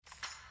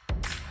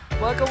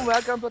Welcome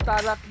to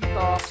Talaki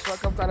Talks.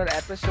 Welcome to another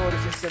episode.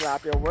 This is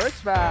Tilapia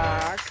Works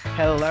Back.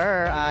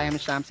 Hello, I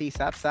am Shamsi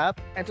Sapsap.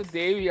 And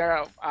today we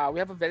have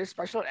a very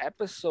special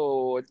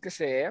episode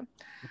kasi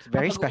It's a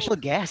very special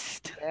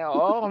guest.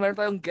 meron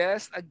tayong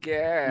guest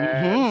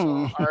again. So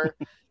Mhm. our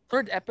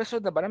third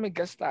episode na ba na may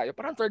guest tayo?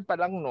 Parang third pa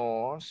lang,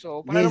 no?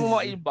 So para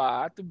naman mga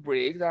iba to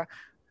break na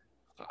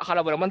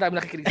akala mo naman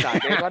dami nakikinig sa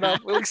atin. Parang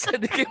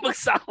hindi kayo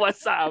magsawa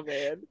sa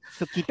amin.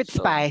 So keep it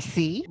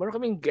spicy. Meron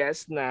kaming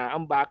guest na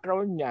ang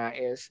background niya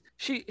is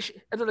she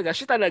talaga.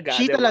 She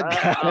Diba? talaga.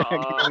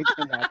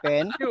 Gamitin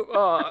natin.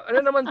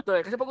 Ano naman to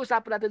eh. Kasi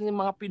pag-usapan natin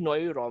yung mga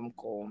Pinoy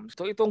rom-coms.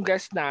 So itong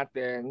guest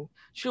natin,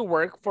 she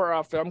worked for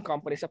a film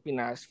company sa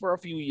Pinas for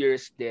a few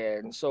years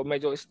din. So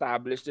medyo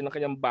established din ang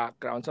kanyang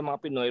background sa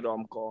mga Pinoy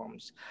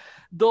rom-coms.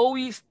 Though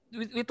we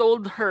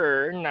told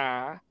her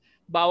na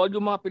bawal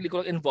yung mga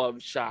pelikulang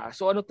involved siya.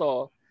 So ano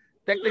to?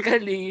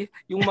 Technically,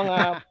 yung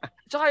mga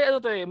tsaka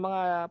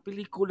mga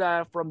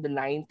pelikula from the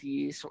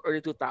 90s or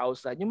early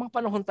 2000s, yung mga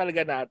panahon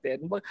talaga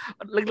natin.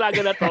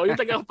 Laglaga na to, yung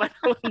tagang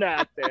panahon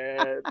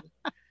natin.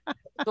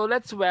 So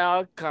let's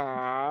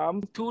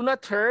welcome Tuna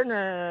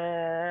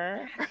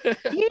Turner.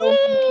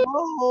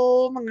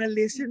 Hello, mga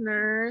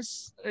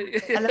listeners.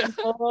 Alam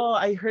ko,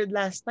 I heard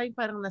last time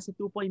parang nasa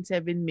 2.7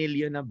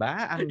 million na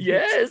ba?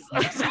 Yes!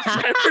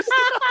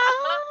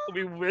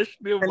 We wish,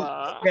 di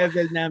ba?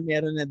 Level na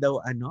meron na daw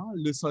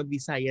Luzon,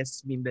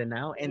 Visayas,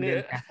 Mindanao, and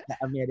then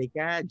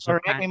America, Japan.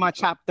 Correct, may mga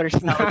chapters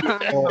na.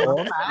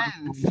 Oo,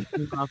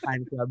 may mga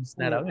fan clubs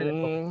na raw.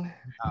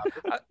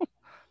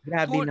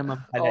 Grabe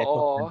naman pala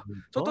ito.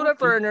 So, Tuna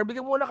Turner,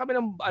 bigyan muna kami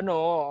ng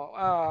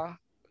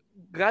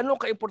gaano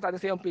ka-importante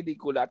sa iyong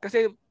pelikula?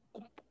 Kasi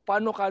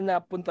paano ka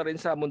napunta rin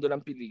sa mundo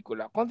ng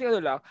pelikula? Konting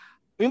lang,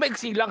 may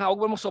maiksi lang ha,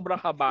 huwag mo sobrang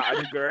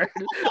habaan, girl.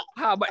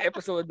 Haba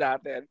episode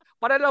natin.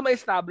 Para lang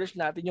ma-establish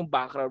natin yung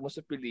background mo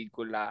sa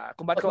pelikula.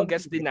 Kung ba't kang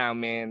guest din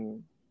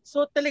namin.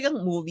 So talagang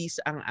movies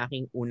ang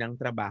aking unang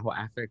trabaho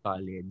after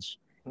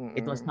college. Mm-hmm.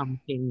 It was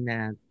something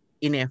na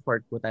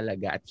in-effort ko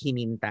talaga at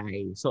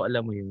hinintay. So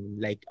alam mo yun,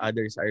 like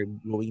others are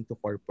going to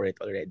corporate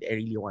already.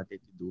 I really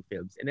wanted to do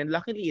films. And then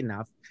luckily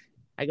enough,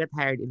 I got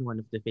hired in one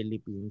of the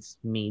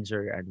Philippines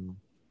major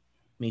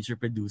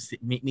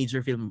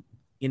film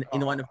in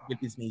one of the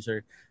Philippines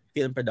major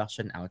film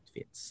production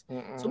outfits.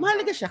 So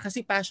mahalaga siya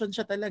kasi passion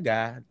siya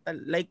talaga.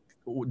 Like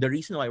the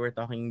reason why we're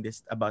talking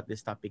about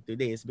this topic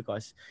today is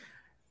because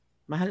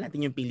mahal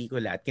natin yung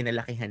pelikula at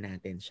kinalakihan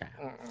natin siya.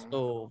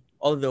 So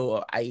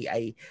although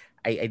I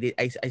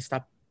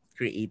stopped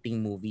creating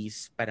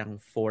movies parang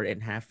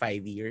 4.5,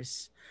 5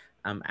 years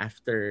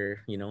after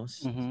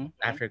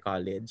after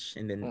college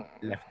and then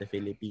left the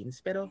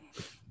Philippines, pero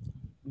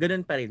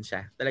ganun pa rin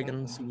siya.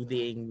 Talagang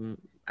soothing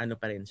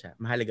pa rin siya.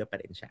 Mahalaga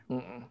pa rin siya.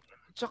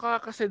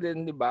 Tsaka kasi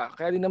din, di ba,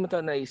 kaya din naman ito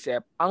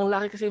naisip, ang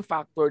laki kasi yung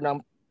factor ng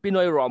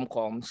Pinoy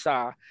rom-com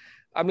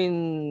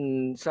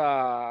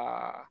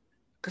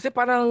kasi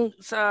parang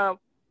sa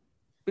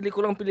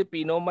pelikulang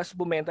Pilipino, mas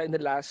bumenta in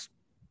the last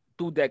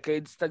 2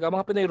 decades,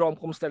 mga Pinoy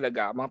rom-coms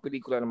talaga, mga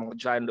pelikula ng mga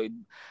John Lloyd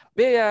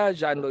Bea,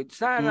 John Lloyd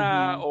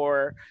Sara,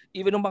 or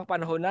even ng mga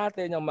panahon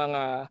natin, yung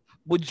mga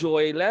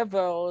Bujoy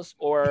Levels,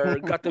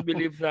 or Got to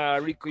Believe na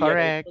Rico.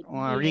 Correct,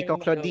 Rico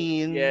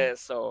Claudine.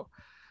 Yes, so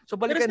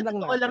balikan lang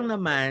natin. Pero sa lang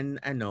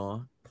naman,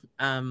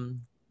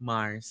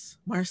 Mars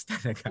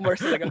talaga.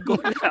 Mars talaga,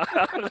 go lang.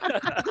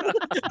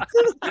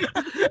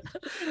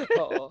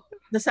 Oo.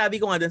 Nasabi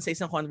ko nga doon sa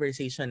isang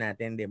conversation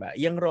natin, di ba?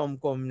 Yung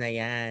rom-com na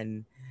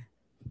yan,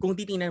 kung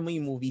titingnan mo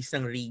yung movies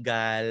ng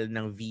Regal,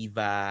 ng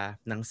Viva,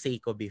 ng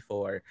Seiko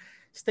before,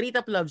 straight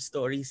up love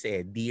stories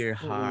Dear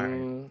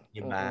Heart, di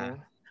ba?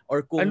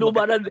 Or kung ano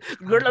ba ng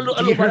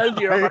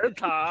Dear Heart,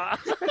 ha?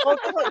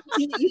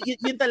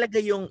 yun talaga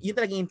yung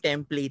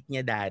template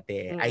niya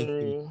dati, I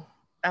think.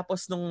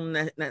 Tapos nung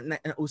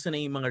nauso na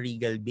yung mga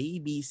Regal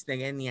babies na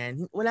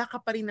ganyan, wala ka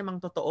pa rin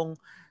namang totoong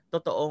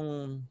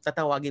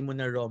tatawagin mo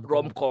na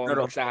rom-com.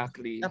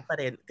 Exactly. Pa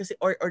rin. Kasi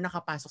or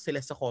nakapasok sila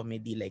sa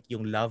comedy like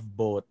yung Love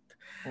Boat.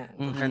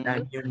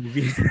 Tandaan yung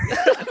movie.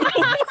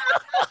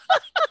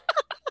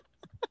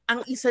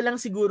 Ang isa lang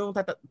sigurong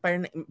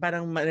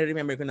parang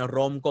ma-remember ko na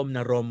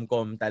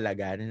rom-com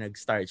talaga na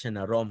nag-start siya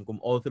na rom-com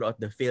all throughout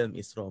the film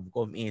is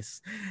rom-com is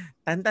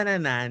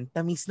Tantananan,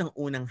 Tamis ng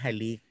Unang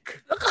Halik.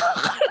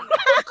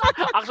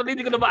 Actually,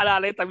 hindi ko na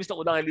maalala yung tamis na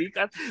unang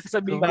halikan.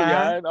 Sabihin ko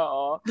yan,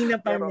 oo. Tina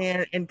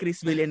Parner and Chris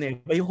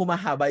Villanueva, yung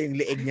humahaba yung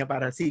leeg niya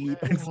para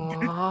silipan.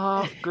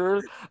 Girl,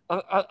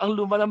 ang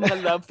luma ng mga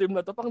love team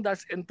na to, pang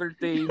that's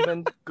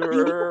entertainment,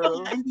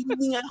 girl.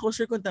 Hindi nga ako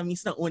sure kung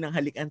Tamis ng Unang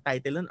Halik ang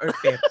title or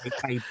Pepe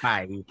Pai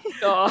Pai.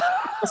 Oo.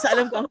 Basta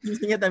alam ko ang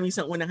title niya Tamis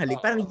ng Unang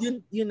Halik. Parang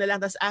yun na lang.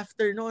 Tapos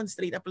after noon,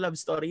 straight up love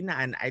story na,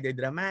 either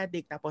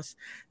dramatic. Tapos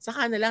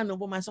saka na lang,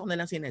 nung pumasok na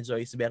lang sina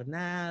Joyce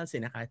Bernal,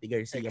 sina Cathy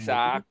Garcia.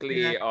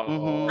 Exactly.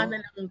 Ano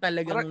lang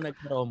talagang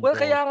nag-rom-com. Well,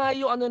 kaya nga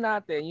yung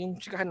yung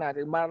chikahan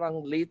natin,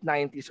 marang late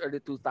 90s, early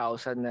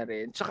 2000 na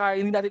rin. Tsaka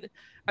hindi natin,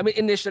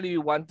 initially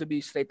we want to be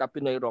straight up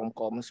Pinoy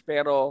rom-coms,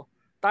 pero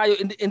tayo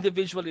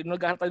individually,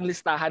 naghahanap tayong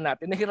listahan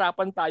natin,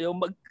 nahirapan tayo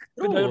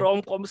mag-Pinoy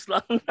rom-coms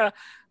lang na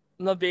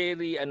na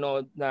very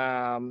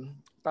na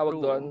tawag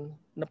doon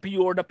na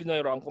pure na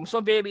Pinoy rom-com. So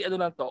very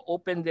na to,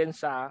 open din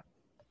sa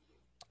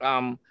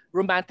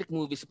romantic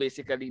movies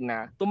basically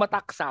na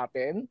tumatak sa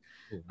atin.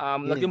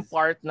 Naging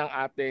part ng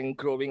ating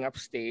growing up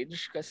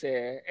stage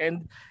kasi,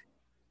 and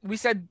we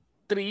said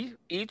 3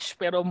 each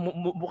pero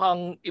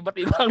mukhang iba't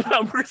ibang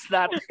numbers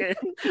natin.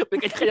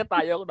 May kanya-kanya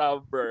tayong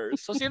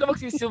numbers. So sino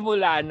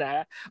magsisimula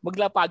na?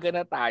 Maglapagan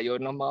na tayo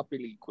ng mga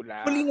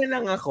pelikula. Huli na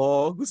lang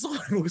ako. Gusto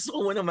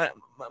ko muna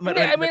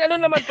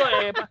naman to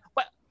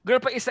girl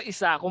pa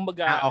isa-isa.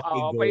 Kumbaga,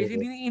 okay,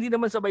 hindi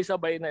naman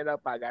sabay-sabay na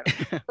ilapagan.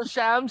 So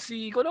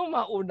Shamsi, kung anong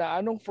mauna,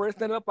 anong first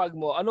na lapag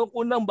mo? Anong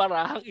unang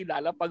barahang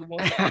ilalapag mo?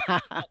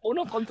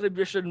 Unang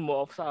contribution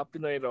mo sa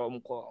Pinoy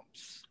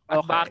rom-coms?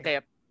 At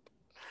bakit?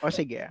 O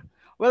sige.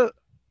 Well,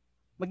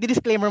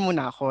 magdi-disclaimer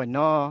muna ako,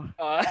 no?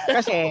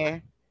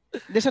 Kasi,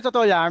 sa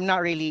totoo lang, I'm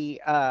not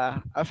really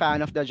a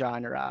fan of the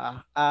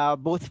genre,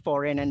 both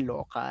foreign and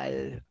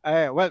local.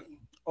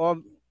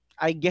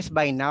 I guess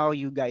by now,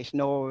 you guys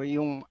know,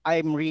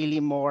 I'm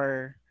really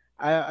more,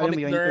 alam mo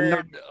yun,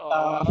 nerd.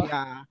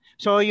 Yeah.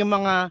 So, yung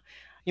mga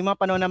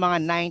panahon ng mga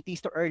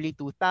 90s to early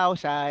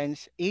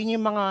 2000s, yun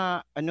yung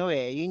mga,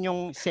 yun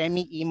yung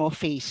semi-emo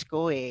phase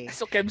ko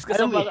So, Kebs ka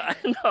sa mga,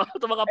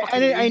 mga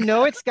pakilig. I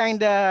know it's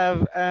kind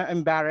of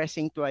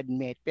embarrassing to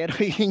admit, pero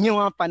yun yung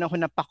mga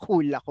panahon na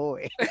pakul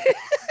ako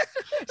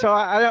So,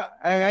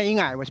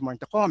 I was more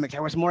into comics.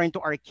 I was more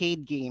into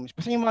arcade games.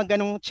 Basta yung mga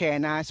ganong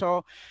tsena.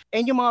 So,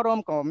 and yung mga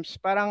rom-coms,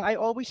 parang I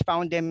always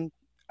found them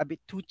a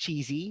bit too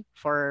cheesy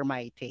for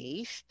my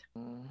taste.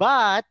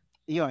 But,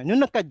 yun,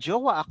 nung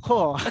nagka-jowa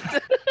ako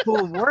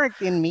who worked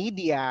in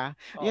media,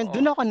 yun,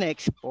 dun ako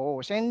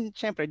na-expose. And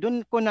syempre,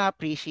 dun ko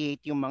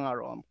na-appreciate yung mga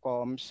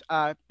rom-coms,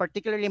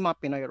 particularly mga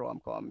Pinoy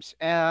rom-coms.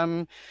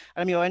 Alam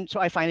mo yun,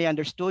 so I finally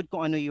understood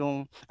kung ano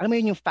yung, alam mo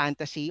yun, yung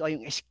fantasy o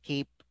yung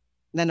escape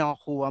na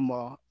nakukuha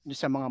mo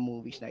sa mga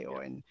movies na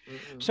yun.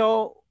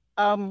 So,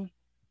 ang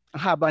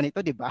haba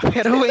nito, di ba?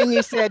 Pero when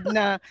you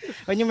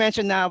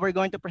mentioned na we're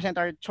going to present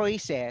our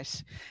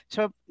choices,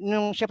 so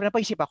nung syempre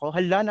napaisip ako,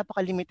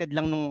 napaka-limited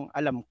lang nung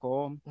alam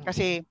ko.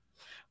 Kasi,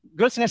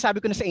 girls,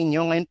 sinasabi ko na sa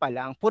inyo ngayon pa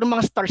lang, puro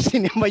mga Star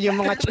Cinema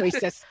yung mga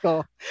choices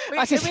ko.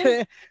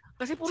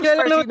 Kasi puro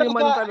Star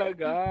Cinema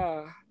talaga.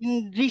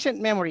 In recent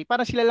memory,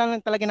 parang sila lang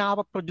talaga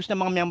nakaka-produce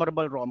ng mga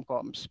memorable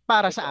rom-coms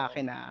para sa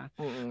akin .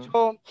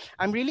 So,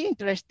 I'm really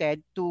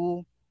interested to,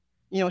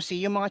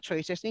 see yung mga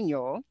choices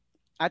ninyo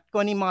at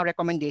kung ano yung mga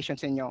recommendations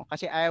ninyo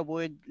kasi I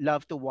would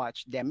love to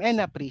watch them and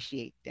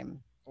appreciate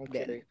them.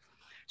 Okay.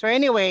 So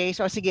anyway,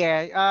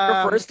 sige.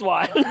 Your first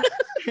one.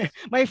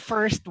 My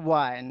first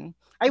one.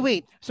 Ay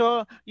wait,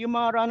 so yung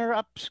mga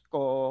runner-ups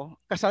ko,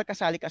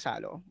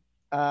 Kasali-Kasalo.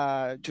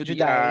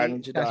 Juday,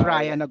 tas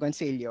Ryan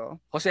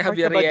Agoncillo. Jose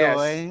Javier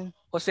Reyes.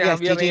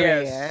 Gigi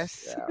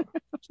Reyes.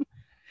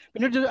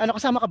 Yeah.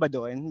 Kasama ka ba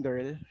doon,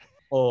 girl?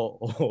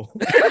 Oo.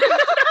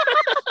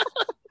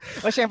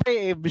 O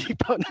syempre, bleep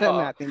out na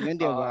lang natin yun,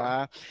 di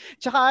ba?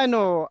 Tsaka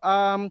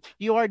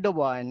You Are the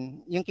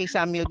One, yung kay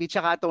Samuel B.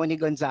 tsaka Tony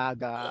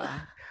Gonzaga.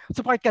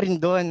 Support ka rin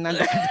doon. No.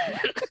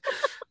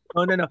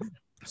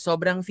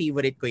 Sobrang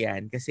favorite ko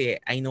yan kasi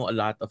I know a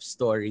lot of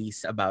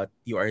stories about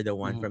You Are the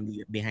One from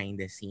the behind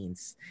the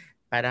scenes.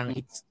 Parang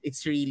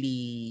it's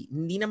really,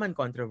 hindi naman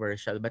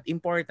controversial but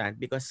important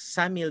because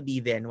Samuel B.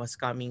 then was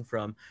coming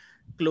from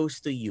Close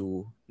to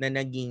You na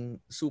naging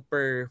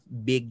super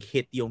big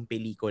hit yung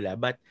pelikula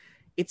but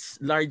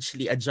it's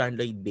largely a John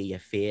Lloyd Bea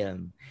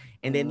film.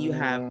 And then you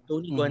have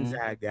Tony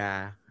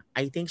Gonzaga.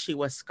 I think she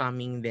was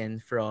coming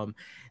then from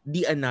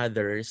The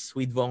Anothers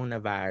with Vong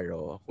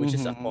Navarro, which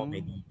is a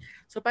comedy.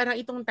 So parang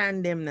itong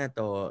tandem na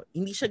to,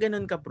 hindi siya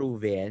ganun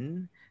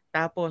ka-proven.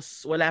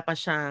 Tapos wala pa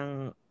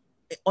siyang,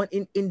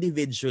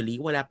 individually,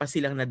 wala pa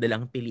silang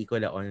nadalang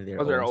pelikula on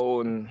their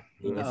own.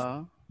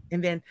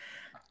 And then,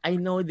 I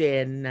know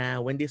then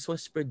na when this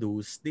was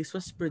produced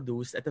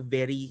at a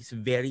very,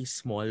 very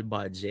small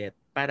budget.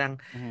 Parang,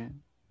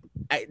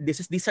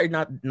 these are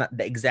not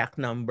the exact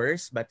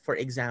numbers, but for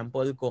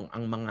example, kung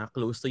ang mga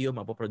Close to You,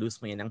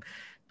 mapoproduce mo yan ng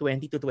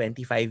 20 to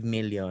 25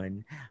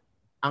 million.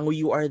 Ang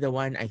You Are the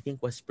One, I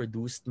think, was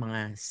produced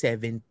mga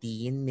 17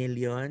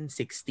 million,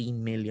 16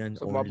 million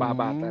so, only.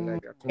 Mababa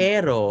talaga.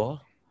 Pero,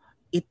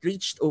 it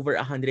reached over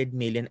 100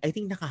 million. I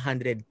think naka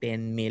 110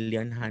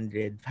 million,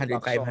 105,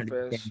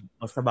 110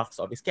 sa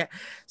box office. Kaya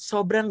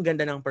sobrang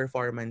ganda ng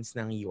performance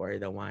ng You Are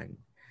the One.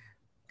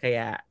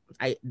 Kaya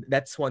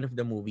that's one of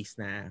the movies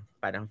na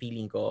parang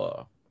feeling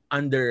ko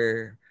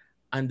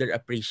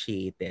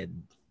underappreciated.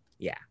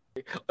 Yeah.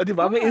 O, di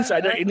ba? May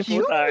insider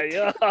info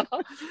tayo.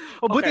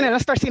 O, buti na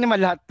lang Star Cinema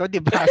lahat to, di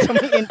ba? So,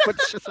 may input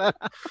siya sa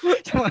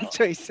mga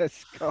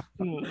choices ko.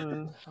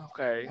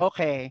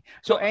 Okay.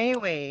 So,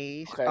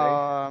 anyways.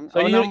 So,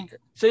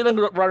 yun ang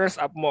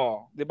runners-up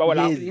mo. Di ba?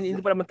 Wala. Yes.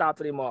 Hindi pa naman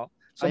top 3 mo.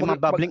 So, ay,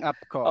 bubbling up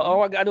ko.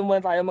 Oo, muna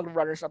tayo,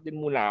 mag-runners-up din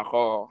muna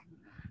ako.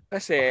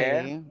 Kasi,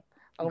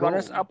 ang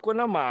runners-up ko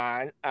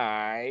naman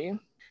ay...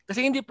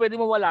 Kasi hindi pwede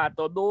mawala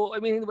to. Though, I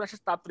mean, hindi ba siya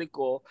top 3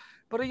 ko.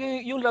 Pero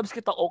yung Loves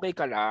Kita, okay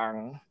ka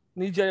lang.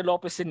 ni Jenny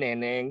Lopez si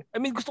Neneng. I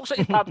mean, gusto ko siya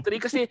i-top 3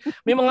 kasi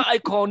may mga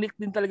iconic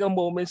din talagang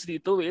moments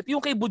dito eh. Ito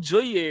yung kay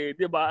Bujoy eh,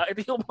 di ba?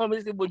 Ito yung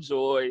moments ni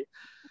Bujoy.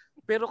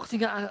 Pero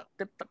kasi nga,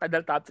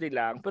 kadal top 3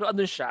 lang. Pero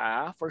ano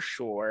siya, for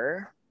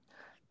sure.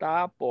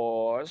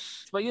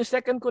 Tapos, yung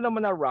second ko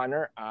naman na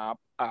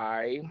runner-up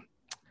ay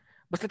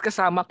Basta't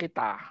Kasama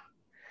Kita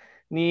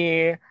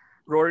ni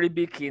Rory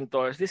B.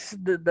 Quintos. This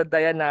is the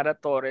Dayanara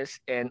Torres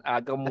and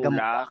Aga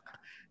Mulak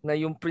na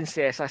yung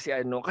prinsesa si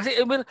ano. Kasi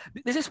well,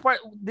 this is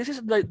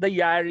the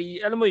Yari,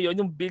 alam mo yun,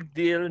 yung big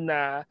deal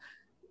na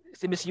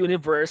si Miss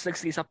Universe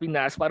nagsi sa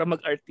Pinas para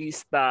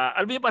mag-artista.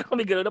 Alam mo yun, parang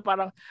may gano'n na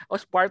parang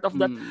was part of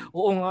that.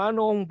 Oo nga,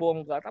 noong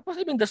bongga. Tapos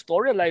even the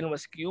storyline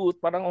was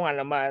cute. Parang nga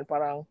naman,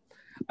 parang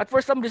at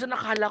for some reason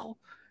nakala ko,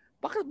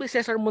 bakit ba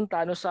Cesar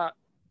Montano sa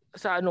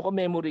ano ko,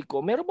 memory ko,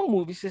 meron bang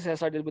movie si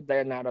Cesar with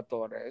Dayanara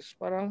Torres?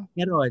 Parang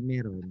Meron.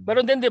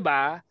 Meron din, 'di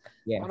ba?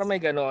 Yes. Parang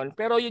may ganon.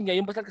 Pero yun nga,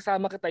 yung Basta't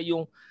Kasama Kita,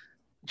 yung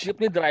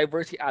jeepney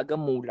driver si Aga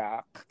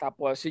Mulak.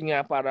 Tapos yun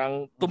nga,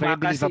 parang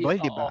tumakas si...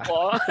 di ba?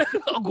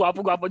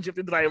 Gwapo-gwapo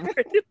jeepney driver,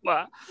 di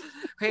ba?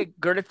 Okay,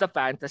 girl, it's the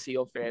fantasy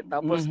of it.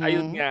 Tapos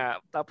ayun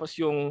nga, tapos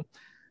yung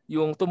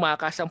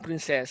tumakas ang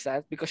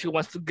prinsesa because she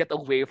wants to get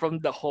away from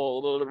the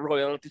whole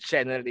royalty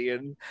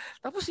channeling.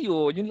 Tapos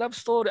yung love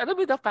story. Ano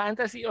ba the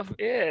fantasy of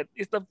it?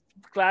 It's the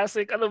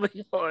classic, ano ba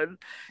yun?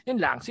 Yun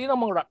lang. Sino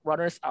ang mga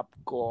runners-up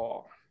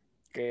ko?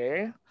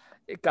 Okay?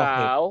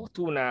 Ikaw, okay.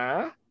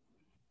 Tuna?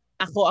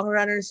 Ako, ang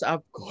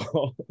runners-up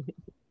ko.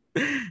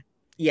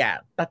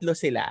 Yeah, 3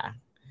 sila.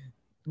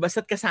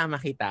 Basta't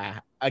Kasama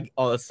Kita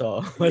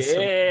also.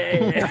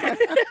 Yeah!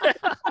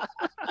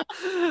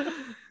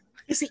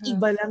 Kasi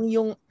iba lang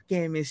yung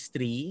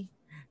chemistry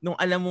nung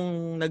alam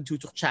mong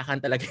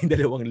nagchuchuktsakan talaga yung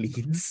dalawang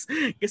leads.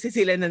 Kasi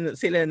sila na nun,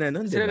 Sila diba?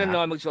 na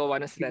nun,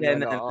 magjowa na sila na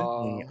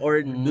nun.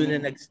 Or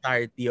doon na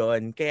nag-start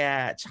yon.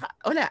 Kaya, tsaka,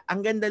 wala, ang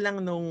ganda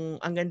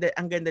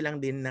lang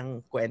din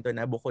ng kwento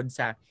na bukod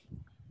sa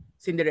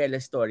Cinderella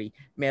story,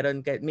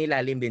 may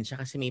lalim din siya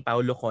kasi may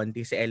Paolo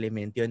Conte sa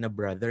element yun na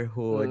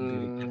brotherhood.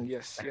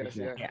 Yes.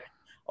 Yeah.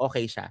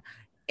 Okay siya.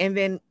 And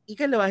then,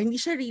 ikalawa, hindi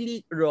siya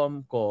really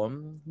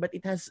rom-com, but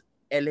it has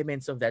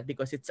elements of that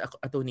because it's a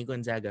Tony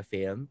Gonzaga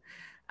film.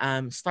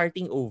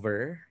 Starting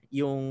Over,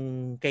 yung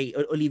kay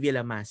Olivia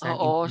Lamasan.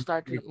 Oo,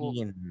 Starting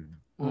Over.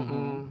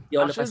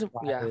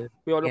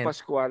 Piolo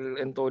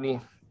Pascual and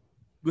Tony.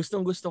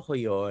 Gustong-gusto ko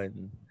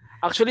yon.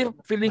 Actually,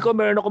 feeling ko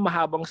meron ako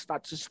mahabang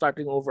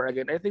Starting Over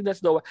Again. I think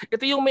that's the one.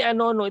 Ito yung may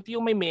ito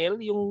yung may mail,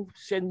 yung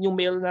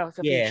mail na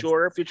sa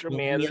future yung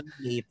mail.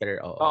 Later,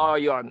 Oo,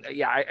 yun.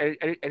 Yeah,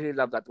 I really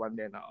love that one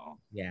din.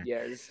 Yeah.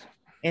 Yes.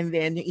 And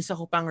then, yung isa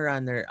ko pang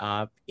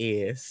runner-up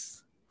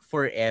is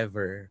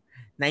Forever.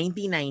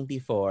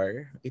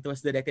 1994. It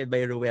was directed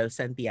by Ruel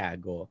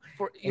Santiago.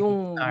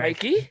 Yung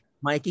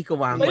Mikey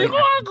Kuwangko.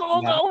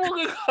 Oh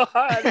my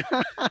God.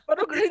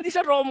 Pero hindi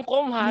siya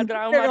rom-com ha,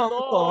 drama to.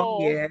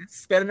 Rom-com,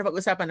 yes. Pero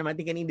napag-usapan naman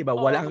din kanina, di ba?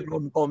 Walang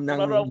rom-com ng...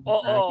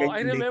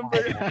 I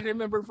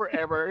remember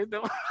Forever.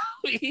 Pero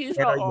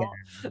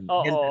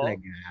yan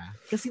talaga.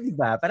 Kasi di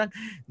ba, parang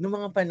noong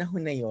mga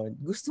panahon na yon,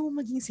 gusto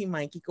mo maging si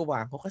Mikey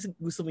Kuwangko kasi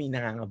gusto mo yung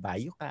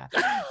nangangabayo ka.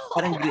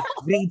 Parang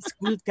grade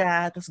school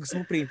ka, tapos gusto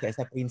mo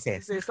prinsesa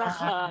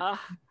ka.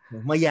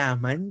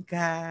 Mayaman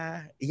ka.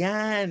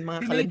 Yan, mga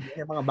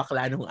kalagyan, mga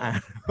bakla nung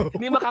araw.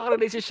 Hindi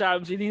makaka-relate si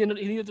Shams. Hindi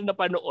nito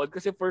napanood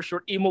kasi for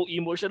sure, emo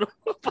siya.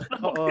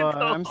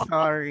 I'm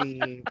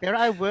sorry. Pero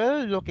I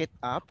will look it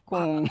up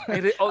kung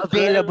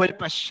available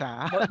pa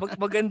siya.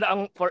 Maganda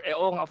ang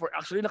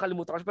actually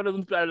nakalimutan ko. Pero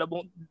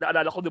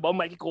naalala ko, di ba,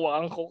 Mikey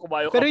Kuwangko,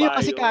 kabayo. Pero yung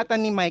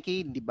kasikatan ni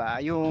Mikey, di ba?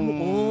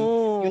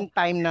 Yung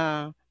time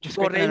na Diyos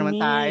ko na naman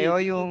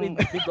tayo. Yung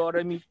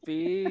Doremi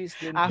face.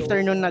 After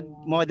nun,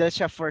 nag-model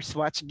siya for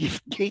Swatch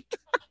Giftgate.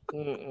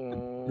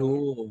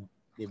 True.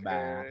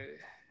 Diba?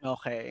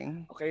 Okay,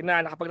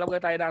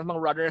 nakapaglabas tayo ng mga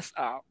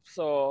runners-up.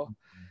 So,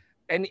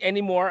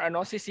 any more,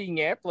 si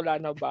Singit, wala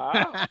na ba?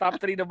 Top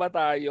 3 na ba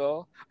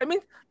tayo? I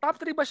mean, top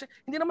 3 ba siya?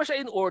 Hindi naman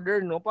siya in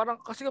order, no? Parang,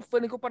 kasi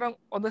feeling ko parang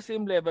on the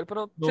same level.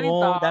 Pero,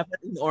 dapat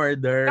in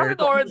order.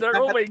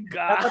 Oh my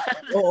God.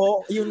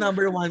 Yung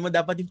number 1 mo,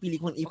 dapat yung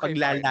pili kong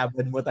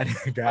ipaglalaban mo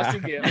talaga.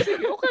 Sige,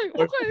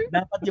 okay.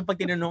 Dapat yung pag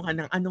tinanong ka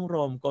ng anong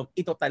rom-com,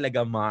 ito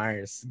talaga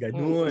Mars.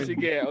 Ganun.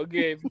 Sige,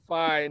 okay,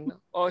 fine.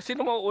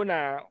 Sino mo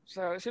una?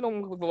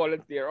 Sinong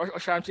mag-volunteer?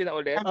 O Shamsi na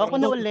ulit? Ako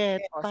na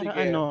ulit. Para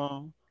sige.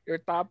 Your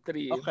top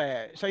 3.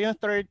 Okay. So yung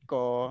third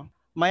ko,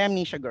 My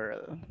Amnesia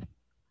Girl.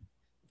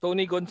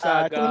 Tony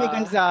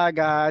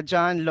Gonzaga,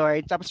 John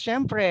Lloyd. Tapos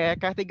syempre,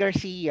 Kathy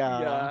Garcia.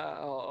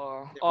 Yeah,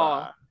 oo.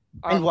 Diba?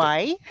 And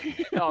why?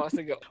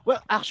 Sige. Well,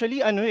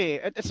 actually,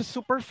 it's a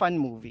super fun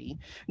movie.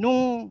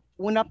 Nung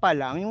una pa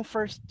lang, yung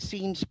first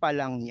scenes pa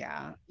lang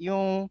niya,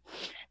 ano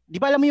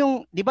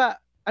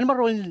ba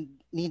role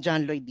ni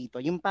John Lloyd dito?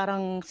 Yung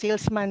parang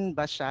salesman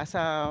ba siya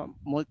sa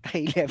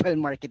multi-level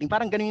marketing?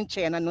 Parang ganun yung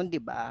tsena nun,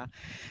 di ba?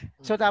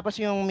 So tapos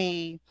yung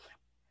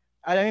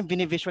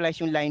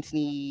binivisualize yung lines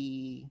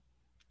ni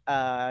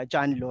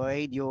John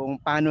Lloyd, yung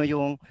paano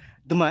yung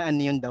dumaan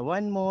na yung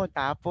dawan mo,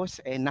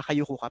 tapos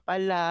nakayuko ka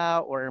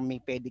pala, or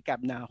may pedicab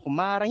na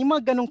humarang, yung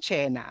mga ganong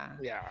tsena.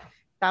 Yeah.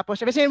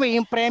 Tapos, anyway,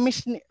 yung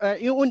premise,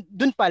 yung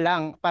dun pa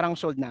lang, parang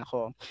sold na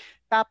ako.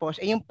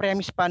 Tapos, yung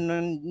premise pa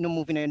nung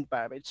movie na yun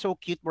pa, it's so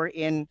cute,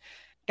 wherein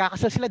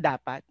kakasal sila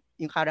dapat,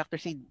 yung character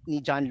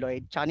ni John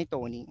Lloyd, tsaka ni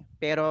Tony.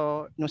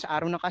 Pero, nung sa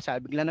araw ng kasal,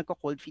 bigla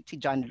nagko-cold feet si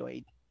John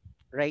Lloyd.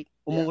 Right?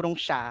 Umurong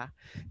siya.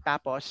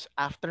 Tapos,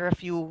 after a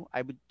few,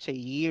 I would say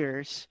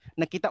years,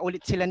 nakita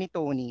ulit sila ni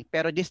Tony.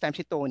 Pero this time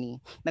si Tony,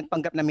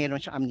 nagpanggap na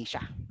meron siyang amnesia.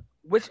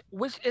 Which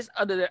is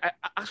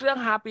actually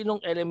ang happy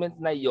nung element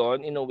na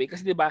yon in a way.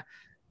 Kasi di ba,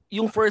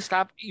 yung first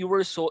half, they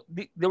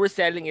were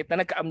selling it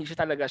na nagka-amnesia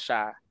talaga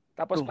siya.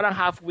 Tapos parang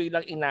halfway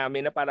lang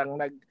inamin na parang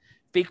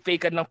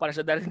fake-fakean lang para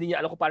siya dahil hindi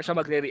niya alam kung paano siya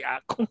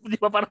magre-react. Kung di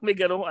ba parang may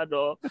ganung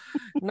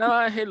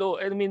na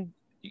hello, I mean,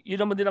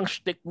 yun naman din ang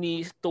shtick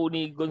ni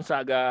Tony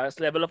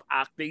Gonzaga's level of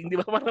acting, di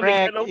ba? Parang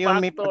may ganung factor.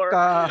 Yung may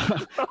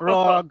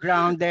raw,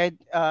 grounded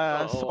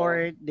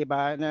sort, di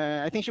ba?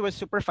 I think she was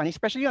super funny.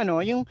 Especially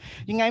yung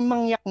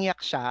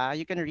mangyak-ngyak siya,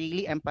 you can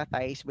really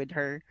empathize with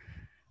her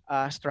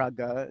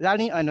struggle.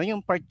 Lalo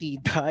yung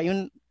partida,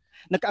 yung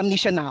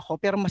nagka-amnesia na ako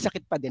pero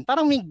masakit pa din.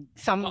 Parang may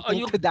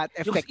something to that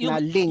effect na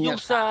linya.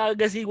 Yung sa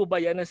gazebo ba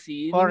yan na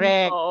scene?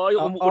 Correct. Oo,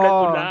 yung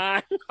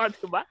umuulan-ulan.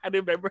 Diba? I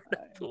remember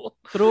that too.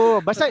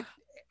 True. Basta,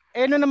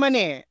 naman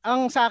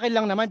ang sa akin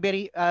lang naman,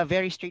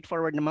 very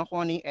straightforward naman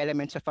kung ano yung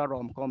elements of a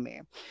rom-com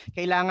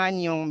Kailangan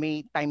yung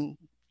may time,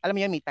 alam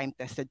mo yan, may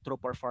time-tested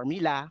trope or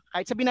formula.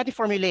 Kahit sabihin natin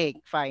formulaic,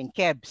 fine,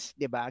 Kebs,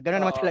 di ba?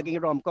 Ganun naman talaga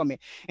yung rom-com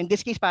In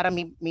this case, parang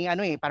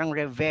may parang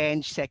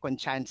revenge, second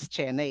chance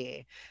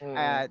chena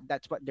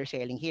That's what they're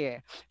selling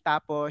here.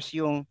 Tapos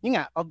yung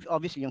nga,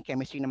 obviously yung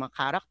chemistry ng mga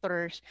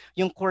characters,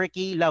 yung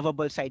quirky,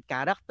 lovable side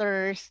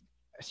characters,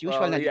 as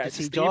usual, nandito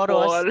si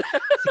Joros,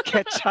 si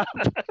Ketchup.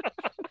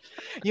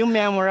 Yung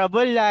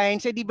memorable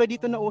lines, di ba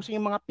dito nauso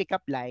yung mga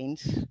pick-up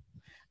lines?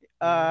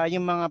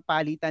 Yung mga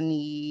palitan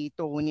ni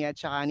Tony at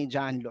saka ni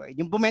John Lloyd.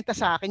 Yung bumenta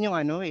sa akin yung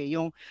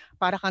yung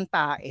para kang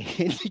tae.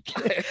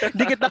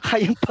 Hindi kita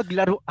kayang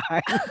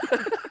paglaruan.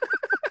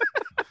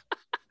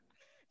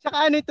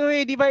 Saka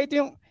di ba ito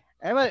yung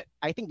well,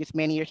 I think this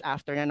many years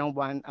after na ng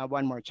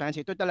One More Chance,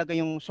 ito talaga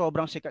yung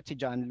sobrang sikat si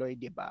John Lloyd,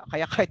 di ba?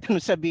 Kaya kahit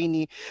anong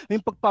sabihin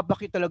yung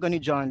pagpapakita talaga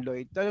ni John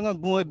Lloyd, talagang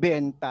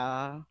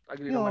bumibenta.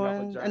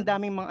 Ang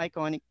daming mga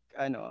iconic,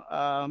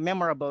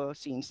 memorable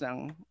scenes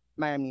ng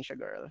My Amnesia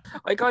Girl.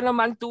 O, ikaw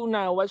naman,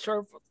 Tuna, what's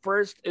your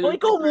first...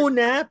 ikaw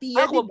muna,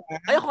 Pia, ako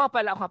nga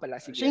pala.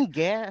 Sige. Siya yung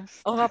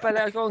guest. Nga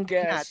pala, ikaw ang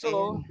guest.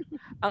 So,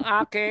 ang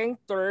aking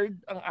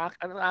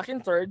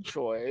third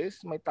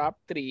choice, my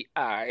top 3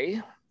 ay...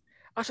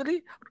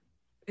 Actually,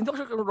 hindi ko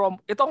sure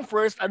itong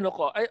first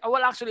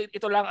actually,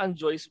 ito lang ang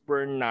Joyce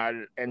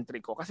Bernal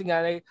entry ko. Kasi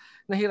nga,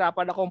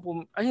 nahirapan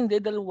akong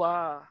hindi,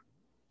 dalawa.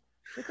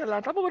 Teka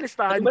lang, tapos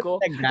malistahan ko.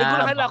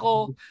 Nagulahan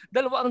ako,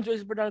 dalawa ang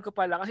Joyce Bernal ko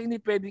pala kasi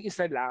hindi pwedeng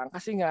isa lang.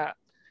 Kasi nga,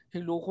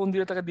 kung hindi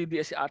na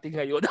taga-DDS si ate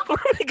ngayon.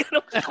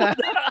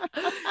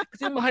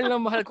 Kasi mahal na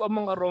mahal ko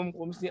ang mga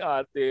rom-coms ni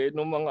ate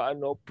nung mga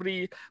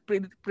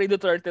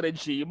pre-Duterte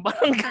regime.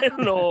 Parang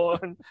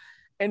gano'n.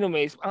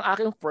 Anyways, ang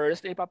aking first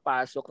na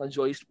ipapasok na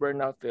Joyce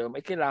Bernal film ay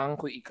Kailangan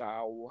Ko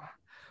Ikaw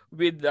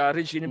with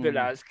Regina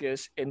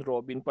Velasquez and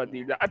Robin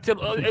Padilla. At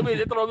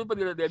Robin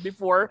Padilla din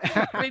before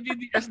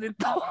pre-DDS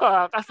nito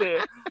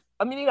kasi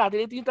aminin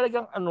natin, ito yung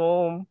talagang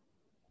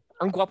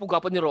ang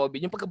gwapo-gwapo ni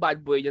Robin, yung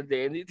pagka-bad boy niya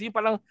din. Ito yung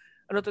parang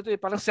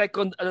parang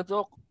second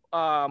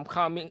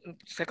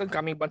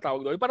coming bang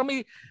tawag doon. Parang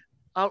may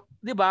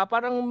di ba?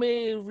 Parang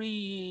may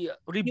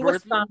rebirth.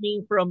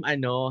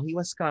 He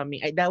was coming.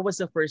 That was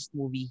the first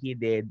movie he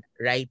did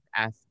right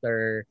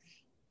after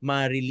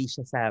ma-release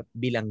siya sa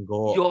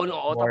bilanggo. Yun,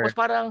 oo. Tapos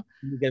parang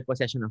legal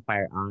possession of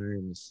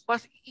firearms.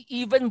 Pas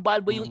even bad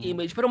boy yung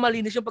image, pero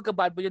malinis yung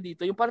pagka-bad boy niya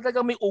dito. Yung parang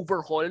talagang may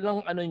overhaul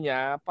ng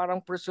niya, parang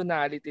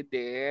personality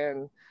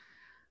din.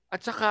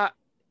 At saka,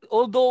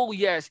 although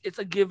yes,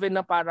 it's a given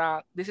na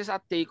parang this is a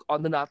take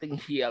on the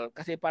Notting Hill.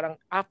 Kasi parang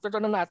after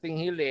to na Notting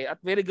Hill at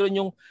very good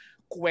yung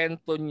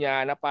kwento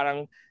niya na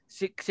parang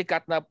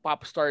sikat na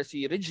pop star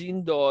si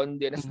Regine doon,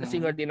 din na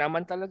singer din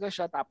naman talaga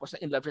siya, tapos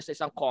na in love siya sa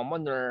isang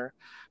commoner.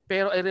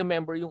 Pero I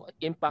remember yung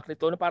impact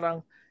nito na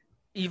parang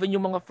even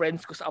yung mga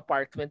friends ko sa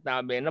apartment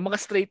namin, na mga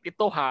straight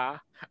ito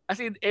ha, as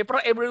in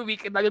parang every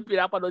weekend namin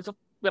pinapanood sa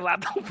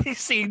piratang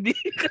PCD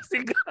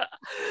kasi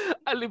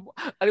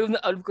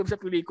alam ko sa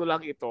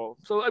pelikulang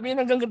ito. So I mean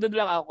hanggang doon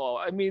lang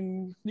ako. I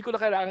mean hindi ko na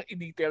kailangan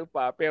i-detail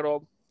pa,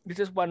 pero this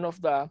is one of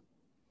the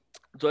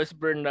Joyce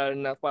Bernal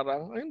na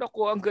parang, ay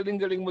naku, ang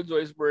galing-galing mo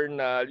Joyce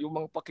Bernal, yung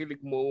mga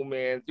pakilig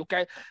moment, yung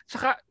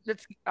saka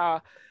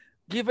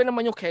given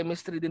naman yung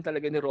chemistry din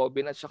talaga ni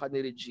Robin at saka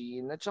ni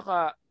Regine, at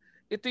saka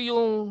ito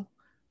yung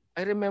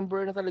I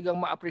remember na talagang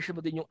ma-appreciate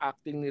mo din yung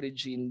acting ni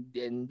Regine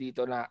din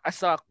dito na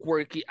as a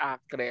quirky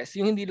actress,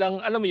 yung hindi lang,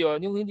 alam mo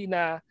yon, yung hindi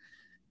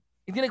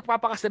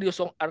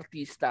nagpapakaseryosong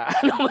artista,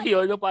 alam mo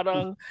yon, yung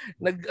parang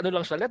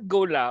lang siya, let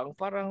go lang,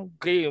 parang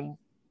game,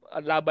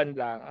 laban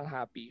lang, ang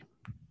happy.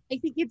 I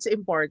think it's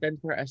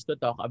important for us to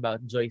talk about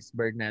Joyce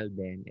Bernal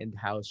then and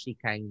how she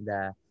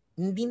kinda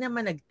hindi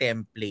naman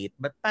nag-template,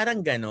 but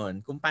parang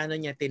ganon. Kung paano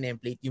niya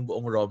tinemplate yung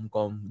buong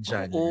rom-com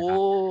genre.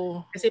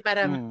 Oo. Kasi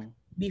parang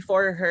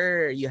before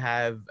her, you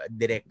have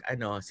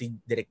si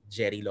Direk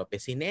Jerry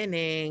Lopez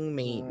Sineneng,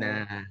 may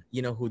na,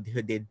 who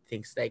did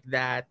things like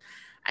that.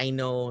 I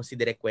know si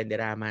Direk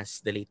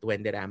Wenderamas, the late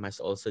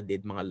Wenderamas also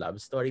did mga love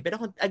story.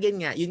 Pero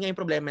again nga, yun nga yung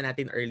problema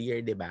natin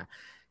earlier, di ba?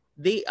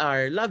 They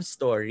are love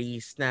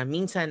stories na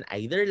minsan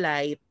either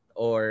light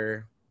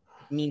or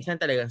minsan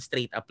talagang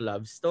straight up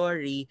love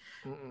story.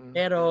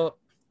 Pero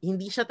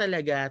hindi siya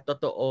talaga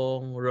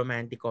totoong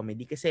romantic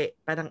comedy kasi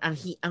parang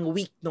ang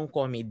weak ng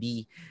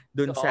comedy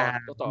dun sa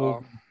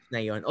movies na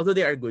yon. Although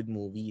they are good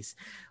movies.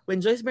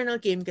 When Joyce Bernal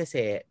came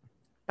kasi,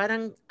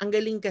 parang ang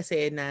galing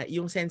kasi na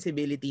yung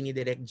sensibility ni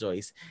Direk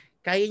Joyce,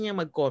 kaya niya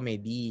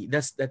mag-comedy.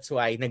 That's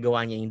why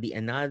nagawa niya yung The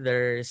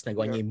Anothers,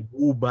 nagawa niya yung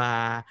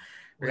Buba,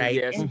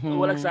 right? Yes,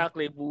 walang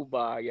exactly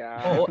buba,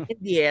 yeah. Oo,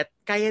 and yet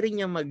kaya rin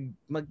niya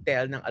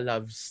mag-tell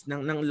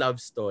ng love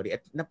story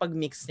at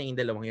napag-mix niya yung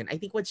dalawang yun. I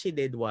think what she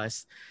did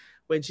was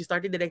when she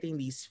started directing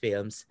these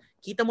films,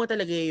 kita mo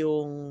talaga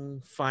yung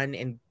fun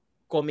and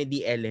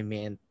comedy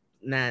element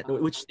na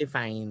which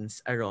defines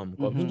a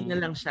rom-com. Hindi na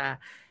lang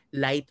siya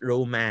light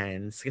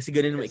romance kasi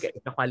ganoon mo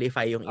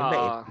i-qualify yung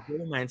iba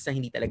romance na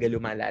hindi talaga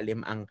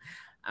lumalalim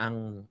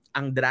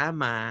ang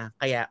drama,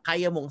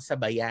 kaya mong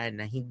sabayan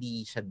na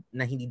hindi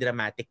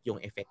dramatic yung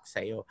effect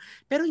sa iyo.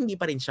 Pero hindi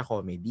pa rin siya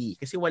comedy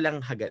kasi walang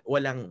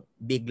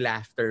big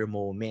laughter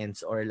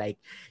moments or like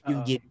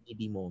yung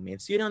giddy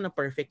moments. Yun ang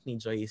perfect ni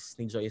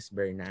Joyce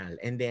Bernal.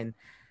 And then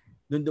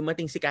nung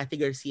dumating si Cathy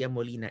Garcia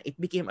Molina, it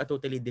became a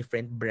totally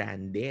different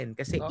brand din.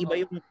 Kasi iba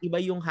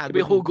yung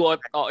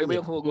hugot.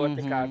 Iba yung hugot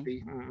ni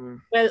Cathy.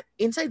 Well,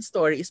 inside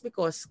story is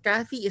because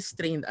Cathy is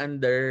trained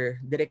under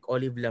Direk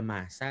Olive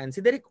Lamasan. Si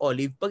Direk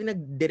Olive, pag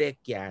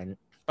nag-direct yan,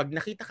 pag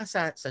nakita ka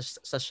sa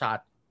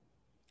shot,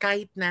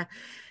 kahit na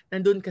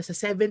nandun ka sa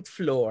 7th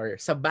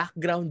floor, sa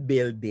background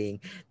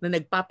building, na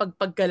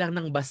nagpapagpag ka lang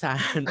ng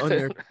basahan on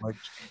your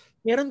porch,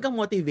 meron kang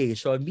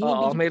motivation.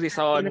 May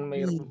reason.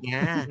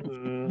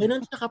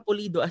 Ganon siya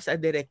kapulido as a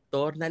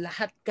director na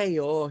lahat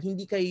kayo,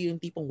 hindi kayo yung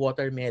tipong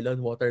watermelon.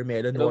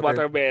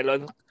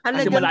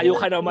 Kasi malayo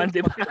ka naman,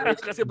 di ba?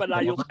 Kasi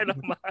malayo ka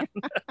naman.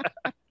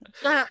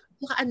 Saka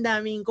ang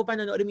daming, kung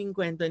panonoorin yung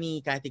kwento ni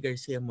Cathy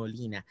Garcia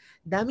Molina,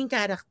 daming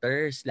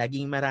characters,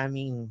 laging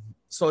maraming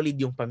solid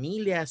yung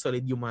pamilya,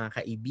 solid yung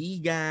mga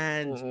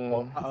kaibigan.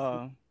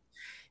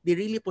 They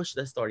really push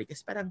the story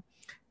kasi parang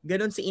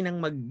ganon si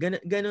Inang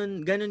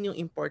ganon yung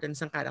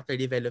importance ng character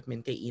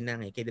development kay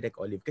Inang kay Direk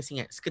Olive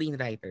kasi nga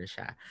screenwriter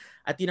siya.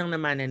 At yun ang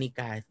namana ni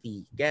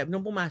Cathy. Kaya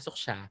nung pumasok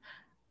siya,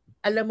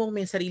 alam mong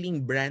may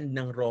sariling brand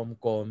ng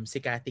rom-com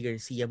si Cathy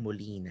Garcia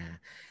Molina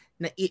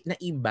na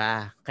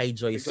iba kay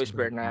Joyce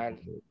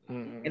Bernal.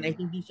 And I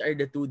think these are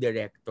the two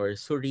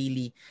directors who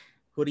really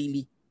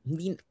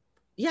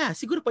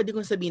siguro pwede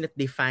kong sabihin that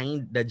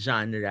defined the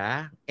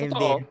genre. And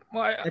then,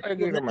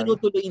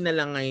 tinutuloy na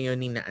lang ngayon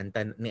ni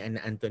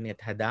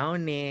Antoinette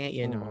Hadaone,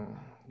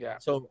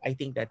 So, I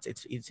think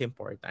it's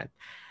important.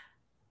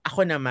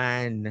 Ako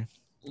naman,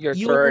 your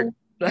third.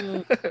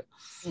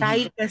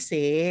 Tay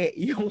kasi,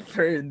 yung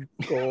third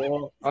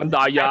ko. Ang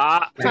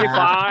daya.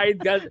 Certified.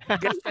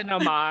 Guess ka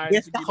naman.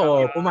 Yes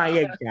ako,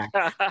 pumayag ka.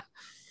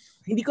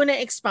 Hindi ko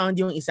na-expound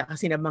yung isa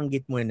kasi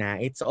nabanggit mo na.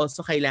 It's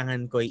also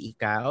Kailangan Ko'y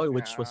Ikaw,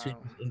 which was in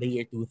the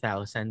year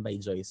 2000 by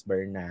Joyce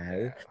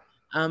Bernal.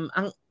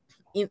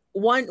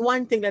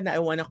 One thing that I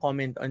wanna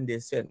comment on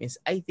this film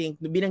is I think,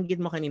 binanggit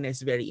mo kanina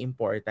is very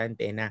important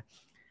na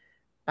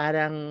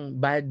parang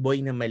bad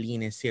boy na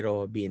malinis si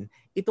Robin.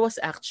 It was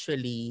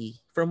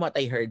actually, from what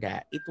I heard,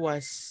 it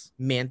was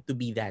meant to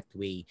be that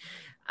way.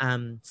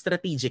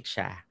 Strategic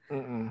siya.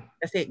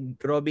 Kasi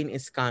Robin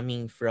is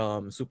coming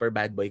from super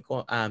bad boy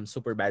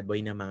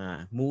na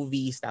mga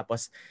movies,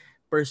 tapos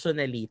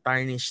personally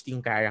tarnished yung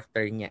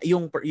character niya,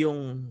 yung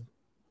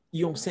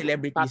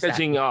celebrity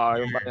packaging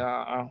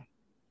niya,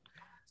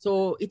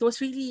 So it was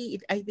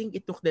really, I think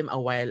it took them a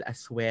while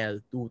as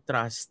well to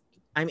trust.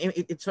 I mean,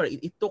 it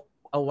took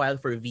a while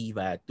for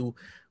Viva to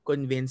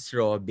convince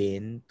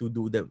Robin to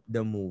do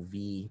the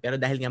movie. Pero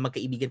dahil nga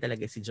magkaibigan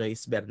talaga si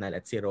Joyce Bernal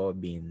at si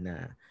Robin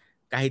na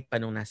kahit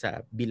pa nung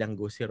nasa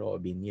bilanggo si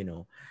Robin,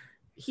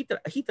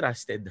 he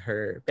trusted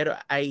her. Pero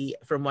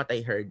from what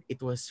I heard,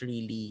 it was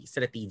really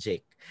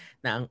strategic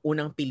na ang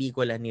unang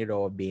pelikula ni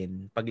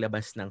Robin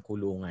paglabas ng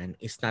kulungan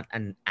is not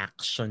an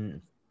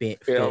action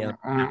film.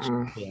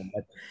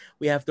 But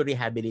we have to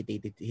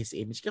rehabilitate his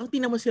image. Kaya kung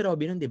tingnan mo si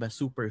Robin nun, di ba,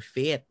 super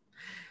fit.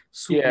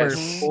 Super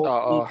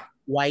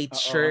white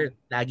shirt.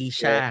 Lagi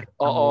siya.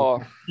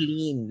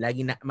 Clean.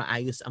 Lagi na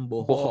maayos ang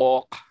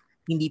buhok.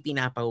 Hindi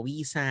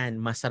pinapawisan,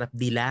 masarap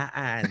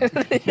dilaan.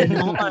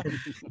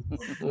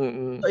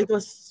 So it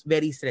was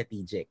very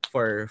strategic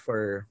for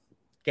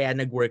kaya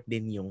nag-work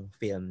din yung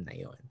film na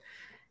yon.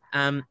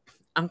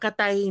 Ang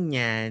katay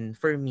niyan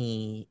for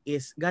me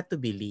is Got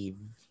to Believe.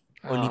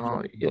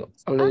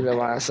 Olivia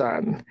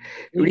Masan.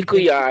 Rico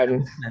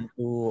yan.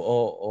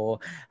 Oo.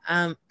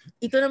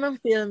 Ito namang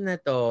film na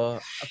to,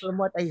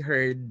 from what I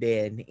heard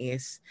din,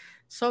 is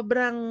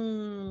sobrang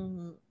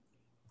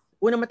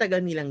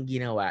matagal nilang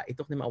ginawa. It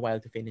took them a while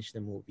to finish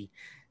the movie.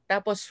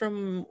 Tapos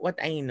from what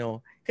I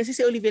know, kasi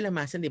si Olivia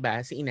Lamasan, di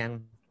ba, si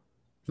Inang,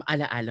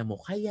 Maalaala Mo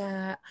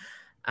Kaya,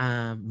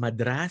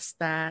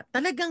 Madrasta,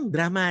 talagang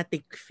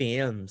dramatic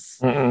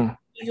films.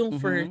 Yung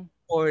first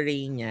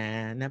foray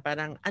niya na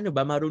parang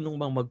marunong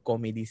bang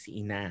mag-comedy si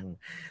Inang.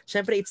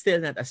 Syempre, it's still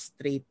not a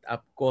straight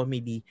up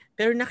comedy,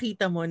 pero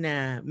nakita mo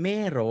na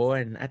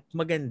meron at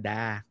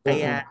maganda.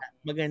 Kaya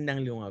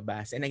magandang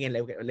lumabas. And again,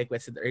 like what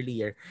I said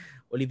earlier,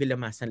 Olivia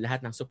Lamasan, lahat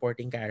ng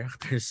supporting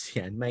characters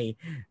yan may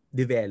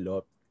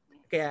develop.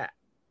 Kaya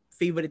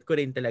favorite ko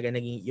rin talaga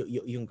naging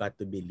yung Got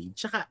to Believe.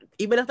 Tsaka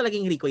iba lang talaga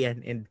yung Rico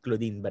yan and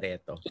Claudine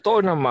Barreto. Totoo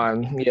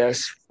naman,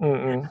 yes.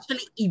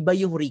 Actually, iba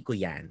yung Rico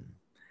yan.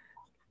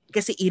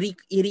 Kasi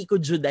Rico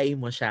Juday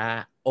mo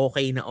siya,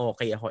 okay na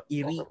okay ako.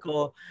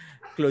 Rico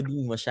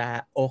Claudine mo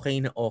siya, okay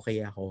na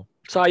okay ako.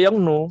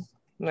 Sayang, no?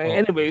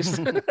 Anyways.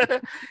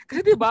 Kasi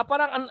diba,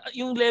 parang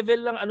yung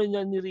level lang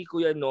niya ni Rico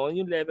yan, no?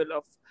 Yung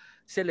level of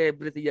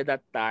celebrity niya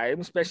that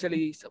time,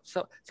 especially sa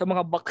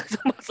mga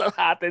sa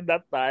atin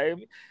that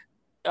time.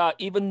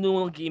 Even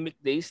nung gimmick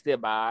days,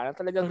 diba?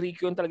 Talagang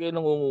Rico yung talaga yung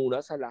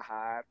nangunguna sa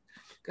lahat.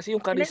 Kasi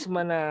yung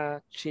charisma na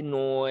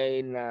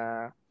Chinoy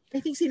na I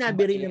think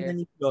sinabi rin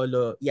naman ni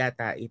Lolo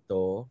yata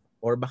ito,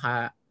 or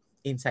baka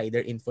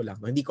insider info lang.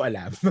 Hindi ko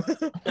alam.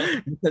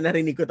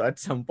 Narinig ko to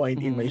at some point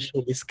in my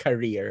showbiz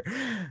career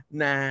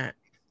na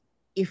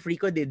if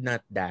Rico did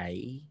not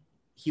die,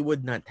 he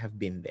would not have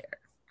been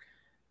there.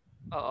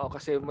 Oo,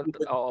 kasi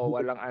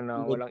walang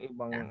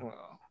ibang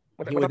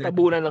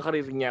matatabunan ng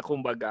karir niya,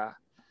 kumbaga.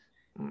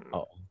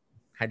 Oo.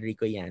 Had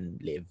Rico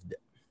yan lived.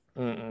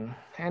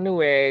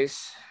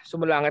 Anyways,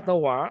 sumulangit na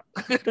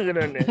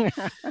Ganun eh.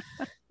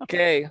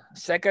 Okay,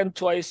 second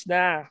choice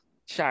na.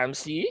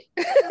 Shamsi?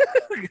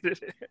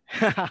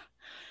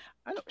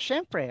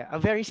 Syempre, A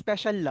Very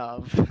Special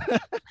Love.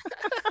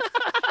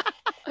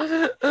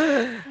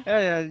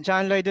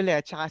 John Lloyd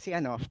ulit, tsaka si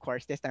of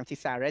course, this time si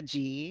Sarah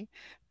G.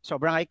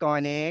 Sobrang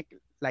iconic.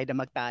 Lyda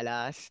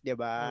Magtalas, di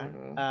ba?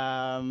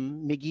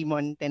 Miggy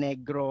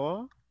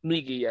Montenegro.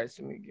 Miggy, yes.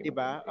 Miggy. Di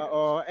ba?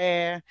 Oo.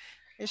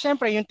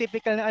 Siyempre, yung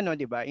typical na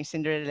di ba? Yung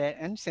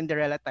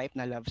Cinderella type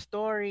na love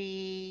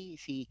story,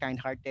 si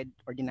kind-hearted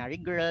ordinary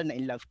girl na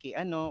in love kay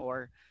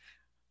or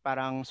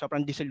parang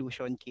sobrang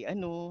disillusion kay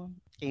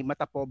kay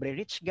mata pobre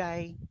rich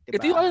guy.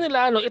 Diba? Ito yung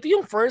nila, ito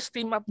yung first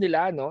team up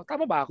nila, no?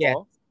 Tama ba ako? Yeah,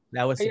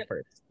 that was the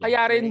first.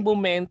 Kaya rin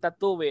bumenta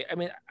to eh. I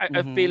mean, I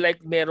feel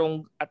like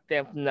merong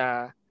attempt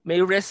na may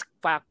risk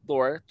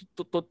factor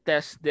to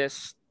test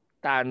this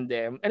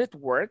tandem, and it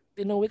worked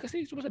in a way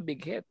kasi it was a big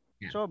hit.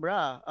 Yeah.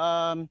 Sobra.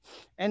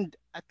 And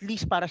at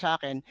least para sa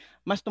akin,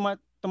 mas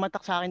tumatak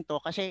sa akin to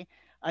kasi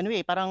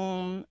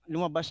parang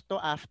lumabas to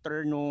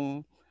after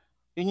yun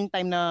yung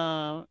time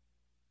na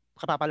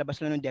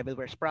kapapalabas lang ng Devil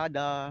Wears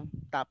Prada,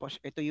 tapos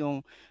ito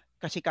yung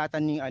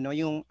kasikatan ni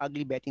yung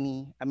Ugly Betty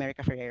ni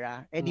America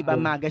Ferrera. Di ba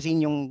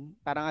magazine yung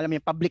parang alam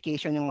niyo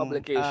publication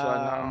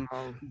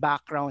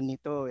background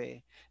nito eh.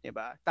 'Di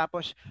ba?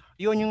 Tapos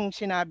yun yung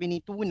sinabi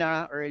ni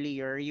Tuna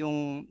earlier,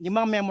 yung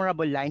mga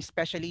memorable lines,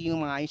 especially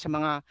yung sa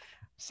mga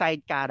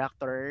side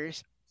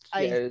characters. Yes.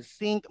 I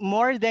think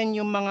more than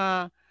yung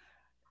mga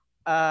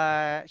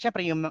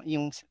syempre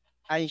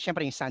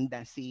yung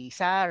Sundance, si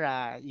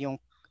Sarah, yung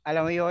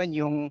alam mo yun,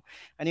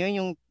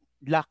 yung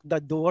lock the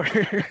door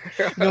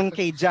yung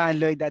kay John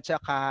Lloyd at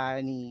saka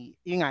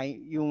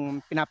yung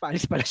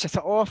pinapaalis pala siya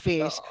sa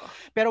office.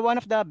 Pero one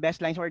of the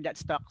best lines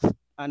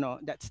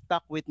that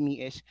stuck with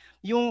me is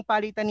yung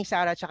palitan ni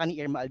Sarah at saka ni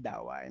Irma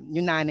Aldawan,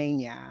 yung nanay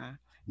niya,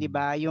 'di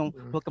ba? Yung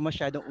huwag ka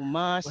masyadong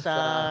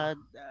umasa,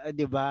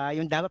 'di ba?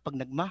 Yung dapat pag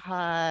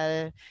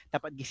nagmahal,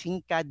 dapat gising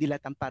ka,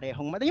 dilat ang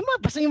parehong mata. Yung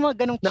basta yung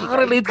mga ganung chika.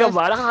 Nakaka-relate ka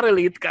ba?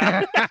 Nakaka-relate ka?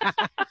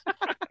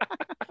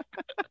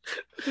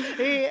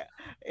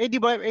 Di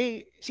ba,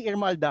 si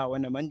Irma Aldawan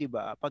naman, di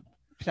ba, pag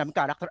sabi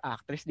character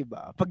actress, di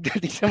ba,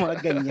 pagdating sa mga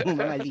ganyang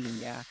mga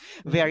linya,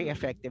 very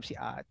effective si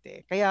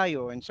ate. Kaya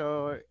yun,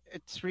 so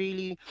it's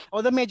really,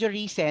 although medyo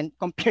recent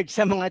compared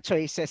sa mga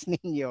choices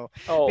ninyo,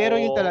 pero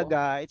yun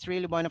talaga, it's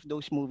really one of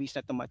those movies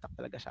na tumatak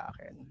talaga sa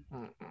akin.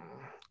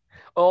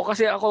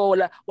 Kasi ako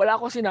wala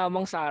akong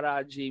sinamang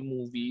Sarah J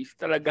movies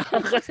talaga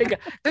kasi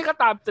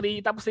top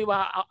 3 tapos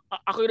diba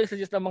ako yung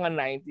suggest ng mga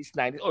 90s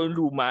or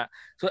luma.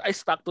 So I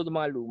stuck to the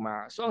mga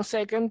luma. So ang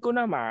second ko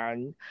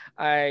naman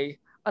ay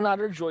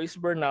another Joyce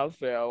Bernal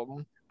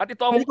film. At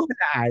ito ang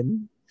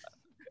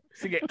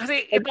Sige,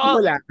 kasi ito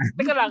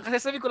teka lang, kasi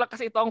sabi ko lang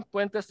kasi ito ang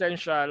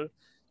quintessential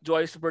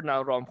Joyce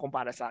Bernal rom-com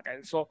para sa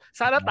akin. So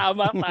sana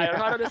tama tayo.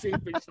 Sana na same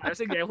page tayo.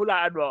 Sige,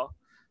 hulaan mo.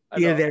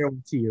 Yeah, there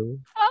with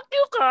you. Fuck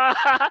you ka!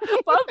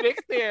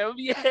 Pa-victim!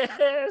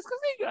 Yes!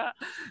 Kasi nga,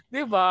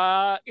 di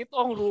ba, ito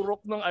ang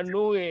rurok ng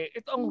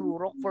ito ang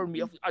rurok for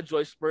me of a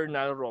Joyce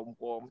Bernal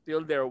rom-com,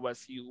 Till There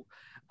Was You.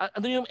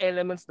 Ano yung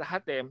elements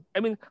lahat eh. I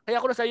mean, kaya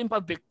ko na sa'yo yung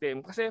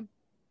pa-victim kasi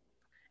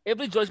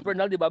every Joyce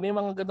Bernal, di ba, may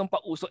mga ganong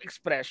pausong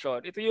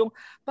expression. Ito yung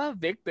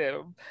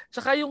pa-victim.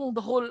 Tsaka yung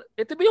the whole,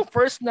 ito ba yung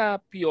first na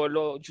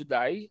Piolo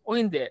Juday? O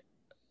hindi?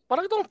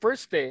 Parang itong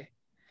first eh.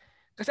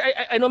 Kasi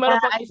I know meron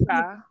pang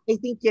isa. I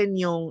think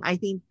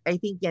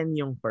yan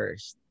yung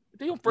first.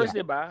 Ito yung first,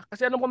 di ba?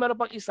 Kasi alam ko meron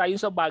pang isa, yung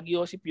sa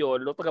Baguio si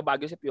Piolo, taga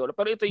Baguio si Piolo.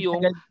 Pero ito yung...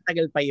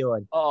 Tagal pa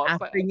yun.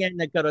 After niya,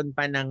 nagkaroon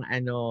pa ng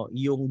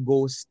yung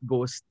ghost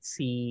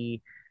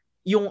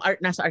yung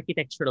nasa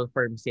architectural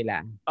firm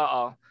sila.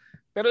 Oo.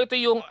 Pero ito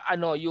yung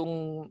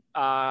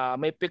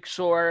may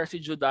picture si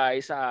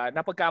Juday sa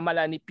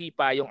napagkamala ni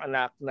Pipa, yung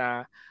anak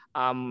na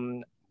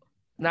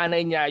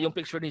nanay niya, yung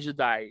picture ni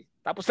Juday.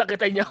 Tapos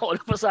nakita niya all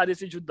of a sudden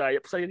si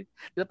Juday. Tapos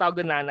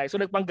tinatawag na nanay. So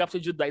nagpanggap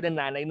si Juday na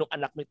nanay nung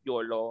anak ni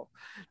Piolo.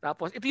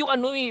 Tapos ito yung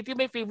ito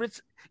yung my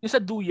favorites, yung sa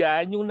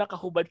duyan, yung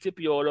nakahubad si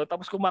Piolo.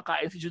 Tapos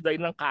kumakain si Juday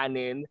ng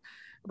kanin.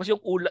 Tapos yung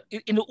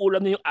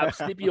inuulam niya yung abs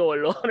ni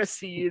Piolo na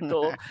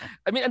sito.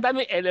 I mean, ang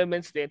daming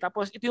elements din.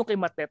 Tapos ito yung kay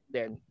Matet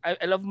din.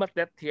 I love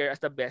Matet here as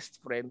the best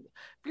friend.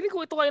 Feeling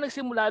ko ito kayo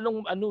nagsimula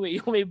nung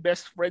yung may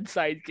best friend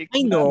sidekick.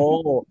 I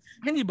know.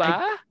 Hindi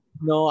ba?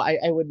 No,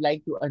 I would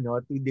like to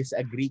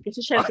disagree kasi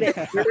syempre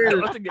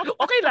girl,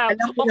 okay lang.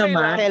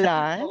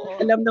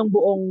 Alam ng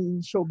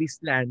buong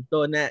showbiz land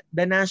to na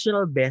the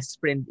national best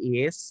friend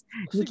is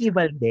Nikki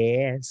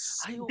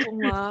Valdez. Ay, oo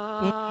nga.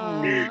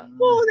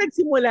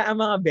 Nagsimula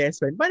ang mga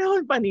best friend.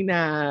 Panahon pa ni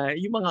na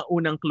yung mga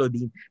unang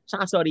Claudine.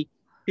 Saka sorry,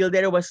 Till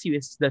There Was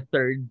You is the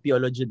third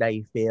Piolo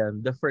Juday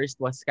film. The first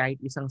was Kahit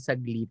Isang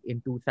Saglit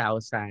in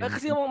 2000.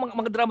 Kasi yung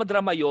mga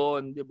drama-drama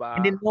yon, di ba?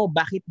 And then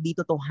Bakit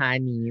Dito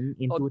Tohanin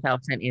in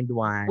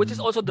 2001. Which is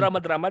also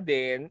drama-drama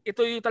din.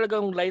 Ito yung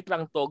talagang light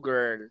lang to,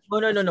 girl.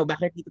 No.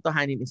 Bakit Dito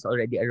Tohanin is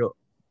already a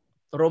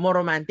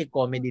romantic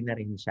comedy na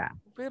rin siya.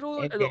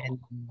 Pero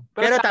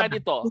sa akin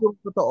ito. Yung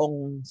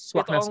totoong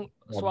swak na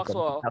swak.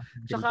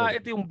 Tsaka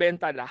ito yung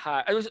benta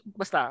lahat.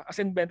 Basta,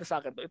 as in benta sa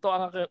akin to. Ito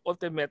ang aking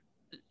ultimate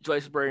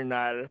Joyce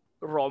Bernal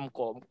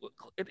rom-com.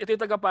 Ito yung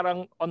taga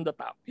parang on the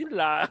top. Yun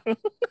lang.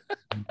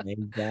 Oh my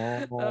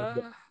God.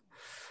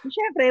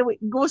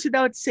 Siyempre, goes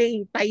without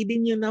saying, tie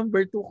din yung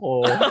number 2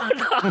 ko.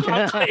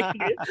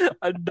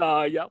 Ang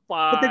daya,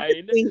 fine. But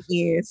the thing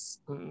is,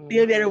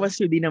 Till There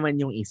Was You din naman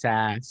yung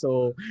isa.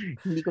 So,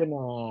 hindi ko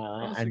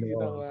na,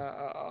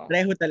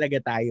 pareho talaga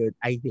tayo,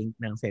 I think,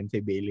 ng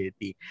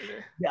sensibility.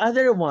 The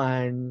other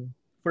one,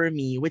 for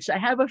me, which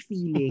I have a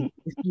feeling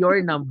is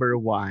your number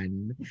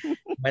 1,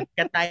 but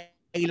katay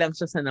lang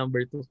siya sa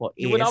number 2 ko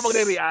is... Hindi mo na ako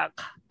magre-react.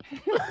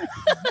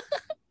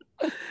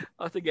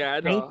 Sige,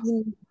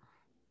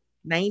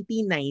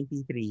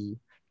 1993.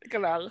 Teka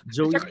lang.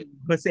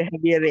 Jose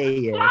Javier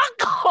Reyes.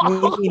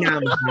 Yung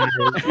inamahal.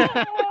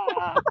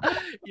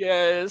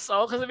 Yes.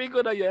 Kasi sabihin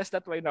ko na yes,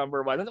 that's my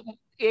number 1.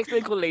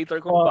 I-explain ko later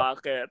kung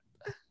bakit.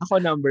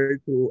 Ako number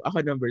 2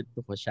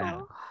 ko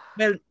siya.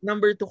 Well,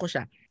 number 2 ko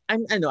siya.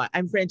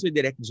 I'm friends with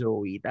Direct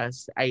Joey.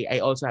 Tas I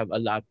also have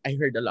I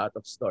heard a lot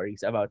of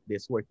stories about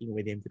this working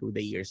with him through the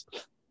years.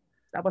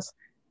 Tapos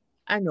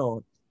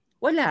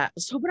wala,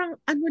 sobrang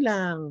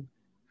lang,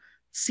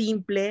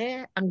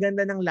 simple, ang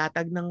ganda ng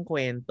latag ng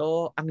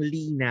kwento, ang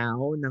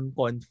linaw ng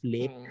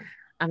conflict,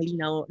 ang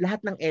linaw, lahat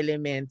ng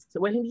elements.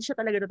 Well, hindi siya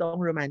talaga totoong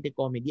romantic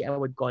comedy. I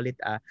would call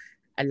it a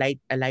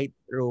light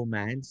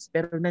romance,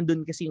 pero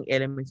nandun kasi yung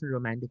elements ng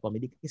romantic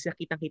comedy kasi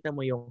kitang-kita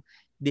mo yung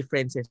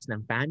differences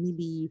ng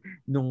family,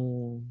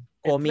 nung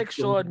comic.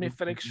 May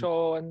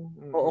friction.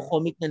 Oo,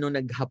 comic na nung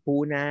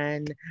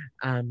naghapunan,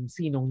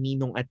 sinong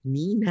Ninong at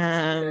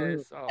Ninang.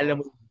 Yes,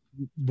 alam mo,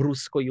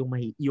 brusko yung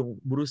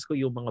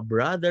mga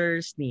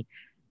brothers ni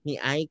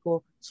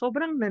Aiko.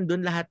 Sobrang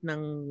nandun lahat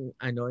ng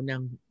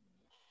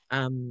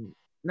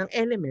ng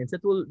elements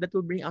that will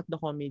bring out the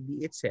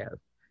comedy itself.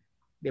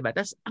 Diba?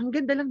 Tapos, ang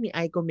ganda lang ni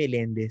Aiko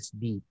Melendez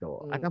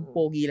dito. At ang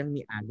pogi lang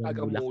ni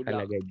Agang Mulak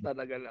talaga.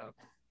 Talaga lang.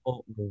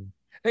 Oo.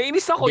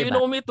 Nainis ako. Diba? You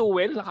know me too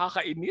well.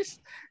 Nakakainis.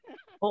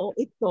 Oo,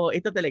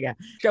 ito talaga.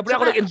 Siyempre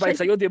ako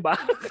nag-invite sa'yo, di ba?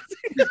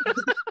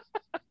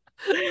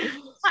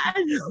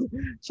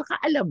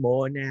 Saka alam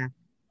mo na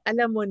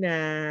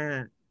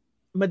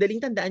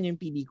madaling tandaan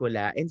yung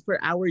pelikula, and for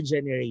our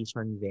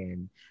generation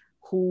then,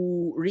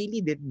 who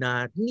really did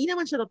not, hindi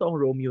naman siya totoong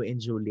Romeo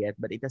and Juliet,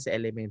 but it has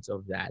elements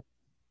of that.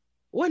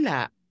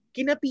 Wala.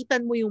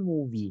 Kinapitan mo yung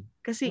movie.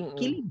 Kasi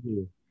kilig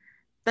eh.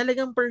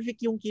 Talagang perfect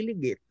yung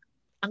kilig eh.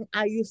 Ang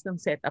ayos ng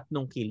setup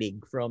ng kilig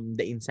from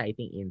the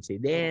inciting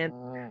incident,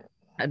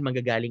 saan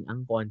magagaling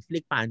ang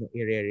conflict, paano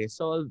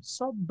i-resolve.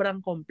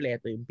 Sobrang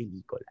kompleto yung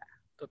pelikula.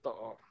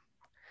 Totoo.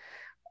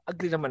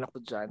 Agree naman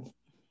ako dyan.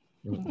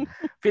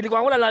 Feeling ko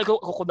ako lalaki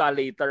ko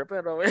later,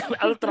 pero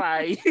I'll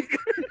try.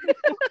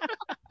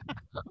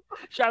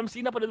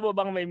 Shamsi, napanood mo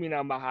bang May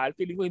Minamahal?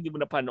 Feeling ko hindi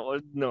mo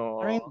napanood,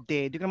 no?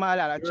 Hindi ko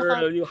maalala.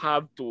 Girl, you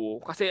have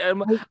to. Kasi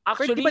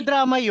actually... Di ba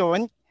drama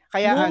yun?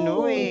 Kaya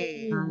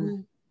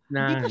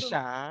Hindi pa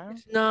siya.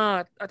 It's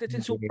not. At it's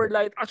in super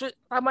light. Actually,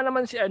 tama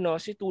naman si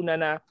Tuna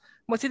na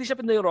mas hindi siya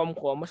Pinoy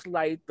rom-com, mas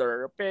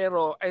lighter.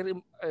 Pero,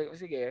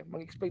 sige,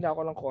 mag-explain na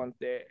ako ng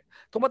konti.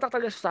 Tumatak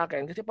talaga sa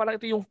akin kasi parang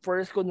ito yung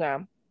first ko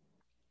na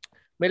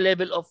may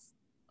level of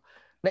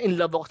na in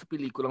love ako sa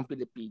pelikulang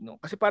Pilipino.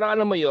 Kasi parang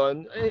alam mo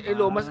yon,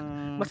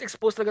 mas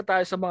exposed talaga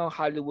tayo sa mga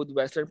Hollywood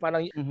Western.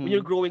 Parang when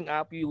you're growing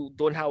up, you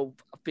don't have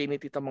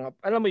affinity sa mga,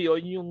 alam mo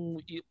yon, yung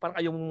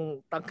parang yung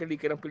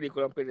tangkilikin ng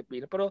pelikulang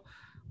Pilipino. Pero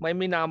may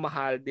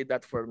minamahal did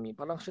that for me.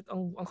 Parang shit,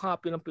 ang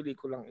happy ng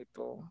pelikulang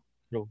ito.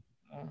 True.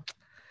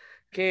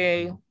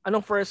 Okay,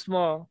 anong first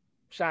mo,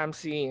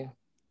 Shamsi?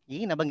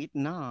 Nabanggit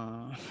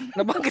na.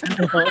 Nabanggit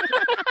na.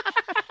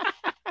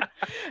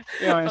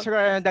 Yun, so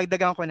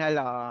dagdagan ko na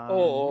lang.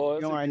 Oo,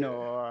 yung sige.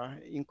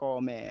 Yung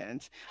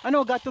comments.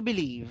 Got to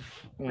Believe.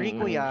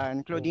 Rico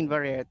yan, Claudine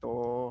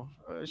Barreto.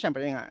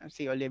 Siyempre nga,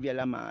 si Olivia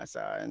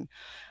Lamasan.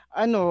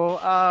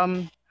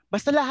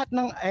 Basta lahat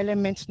ng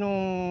elements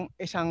nung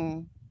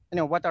isang,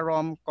 what a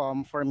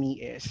rom-com for me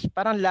is,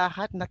 parang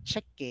lahat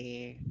na-check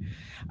eh.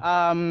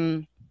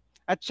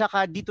 At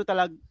saka dito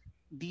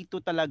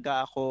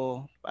talaga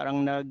ako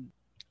parang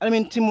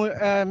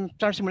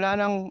simula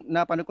nang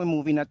napanood ko yung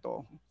movie na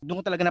to,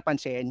 doon ko talaga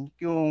napansin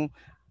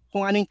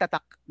kung ano yung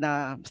tatak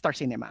na Star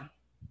Cinema.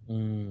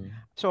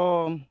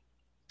 So,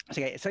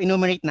 sige, so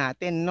enumerate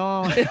natin,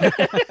 no?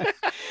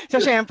 So,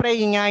 syempre,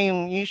 yun nga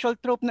yung usual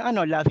trope na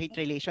love-hate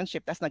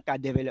relationship, tapos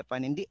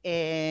nagka-developan in the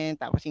end,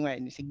 tapos yung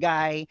si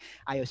guy,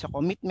 ayaw sa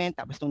commitment,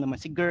 tapos nung naman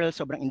si girl,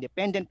 sobrang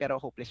independent,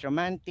 pero hopeless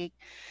romantic.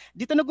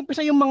 Dito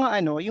nag-umpisa yung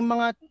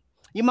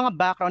mga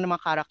background ng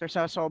mga characters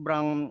sa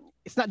sobrang,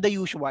 it's not the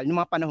usual ng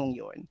mga panahong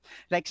yon.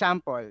 Like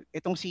example,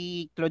 itong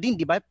si Claudine,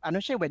 di ba?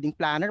 Siya, wedding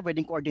planner,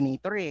 wedding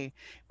coordinator eh.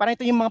 Parang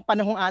ito yung mga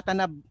panahong ata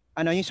na,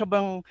 yung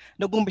sobrang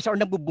nag-umpisa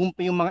or nag-boom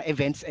yung mga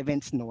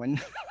events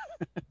noon.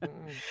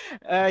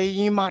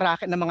 Yung mga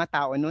racket ng mga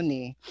tao noon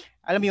eh.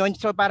 Alam mo yun?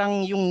 So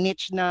parang yung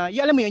niche na,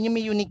 alam mo yun, yung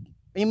may unique,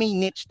 yung may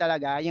niche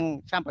talaga. Yung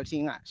example,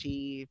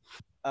 si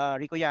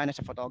Rico Yana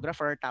sa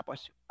photographer,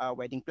 tapos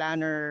wedding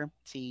planner,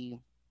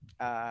 si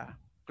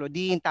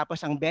Claudine,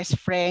 tapos ang best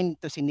friend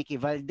to si Nikki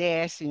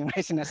Valdez, yung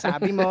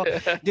sinasabi mo.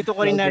 Dito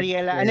ko rin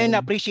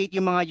na-appreciate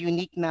yung mga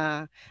unique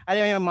na,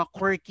 yung mga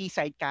quirky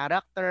side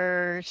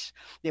characters,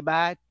 'di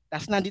ba?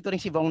 Tapos nandito rin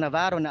si Vong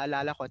Navarro,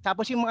 naalala ko.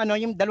 Tapos yung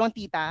yung dalawang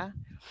tita,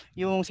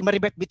 yung si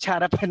Maribeth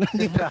Bichara pa nun,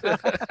 'di ba?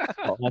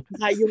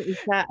 Saka yung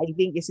isa, I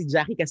think, is si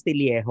Jackie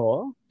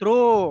Castillejo.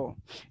 True.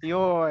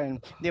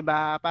 Yun, 'di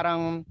ba?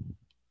 Parang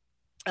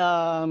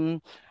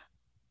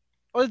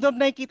although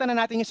nakikita na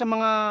natin yung sa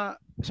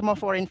mga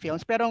foreign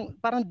films, pero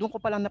parang doon ko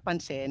pa lang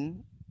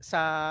napansin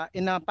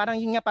parang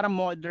yun nga, parang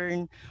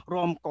modern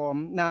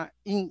rom-com na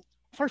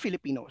for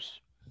Filipinos.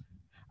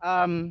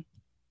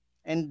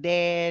 And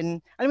then,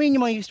 alam mo yun,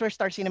 yung mga usual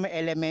Star Cinema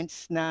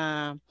elements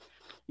na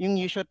yung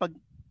usual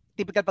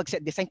typical pag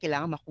set design,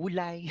 kailangan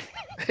makulay.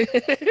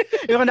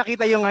 Yung ko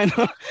nakita yung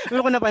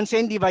yung ko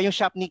napansin, di ba, yung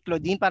shop ni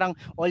Claudine, parang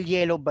all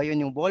yellow ba yun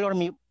yung wall or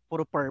may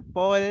puro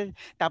purple.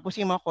 Tapos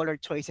yung mga color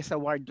choices sa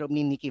wardrobe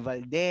ni Nikki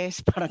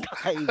Valdez, parang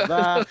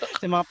kakaiba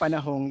sa mga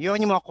panahong yun.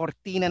 Yung mga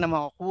kortina na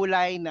mga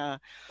kulay na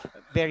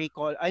very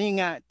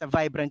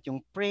vibrant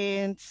yung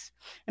prints.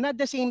 And at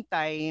the same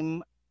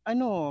time,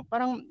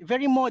 parang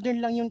very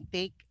modern lang yung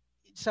take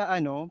sa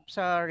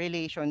sa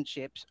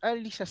relationships, at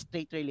least sa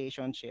straight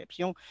relationships.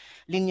 Yung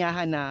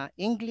linyahan na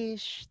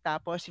English,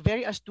 tapos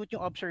very astute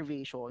yung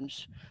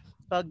observations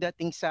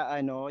pagdating sa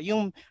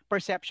yung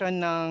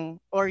perception ng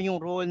or yung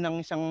role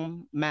ng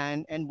isang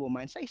man and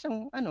woman sa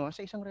isang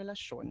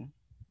relasyon.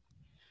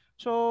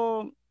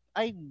 So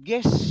I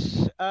guess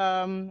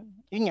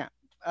yun nga,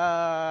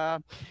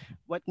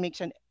 what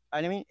makes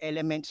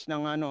elements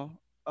ng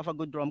of a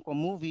good rom-com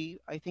movie,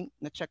 I think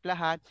na-check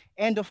lahat.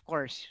 And of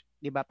course,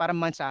 'di ba, parang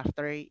months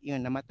after yun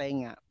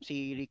namatay nga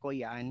si Rico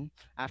Yan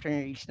after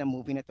na-release na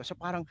movie na to. So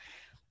parang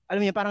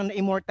alam niyo, parang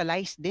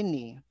na-immortalize din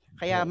eh.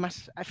 Kaya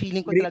mas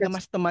feeling ko talaga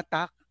mas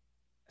tumatak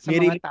sa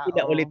mga tao.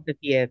 Nila ulit sa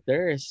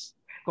theaters.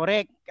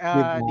 Correct.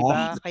 Di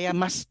ba? Kaya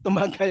mas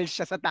tumagal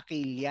siya sa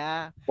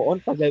takilya. Oo,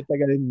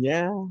 tagal-tagal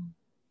niya.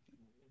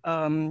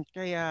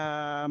 Kaya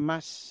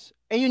mas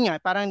yun nga,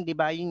 parang di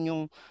ba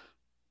yun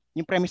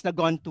yung premise na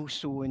gone too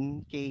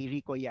soon kay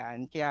Rico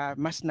Yan. Kaya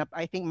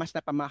I think mas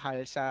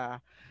napamahal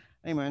sa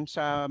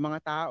mga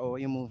tao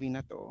yung movie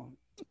na to.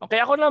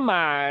 Okay, ako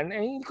naman,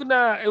 hindi ko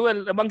na,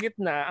 nabanggit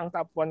na ang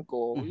top 1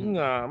 ko. Yun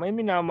nga, may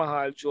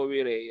minamahal,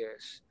 Joey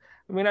Reyes.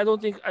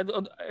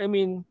 I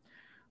mean,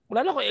 wala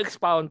na ako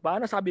i-expound pa.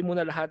 Nasabi mo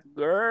na lahat,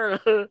 girl.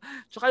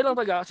 So, kayo lang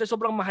talaga, kasi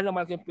sobrang mahal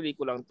naman yung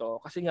pelikulang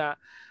to. Kasi nga,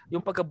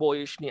 yung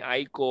pagka-boyish ni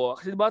Aiko.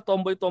 Kasi diba,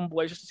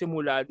 tomboy-tomboy siya sa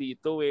simula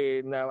dito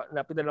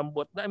na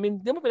pinalambot.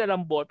 Hindi mo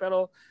pinalambot,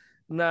 pero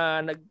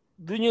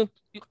doon yung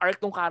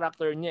arc ng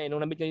character niya.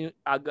 Nung na-meet niya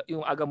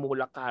yung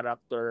Agamulak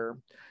character.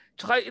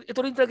 Tsaka ito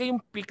rin talaga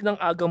yung peak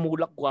ng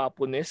Agamulak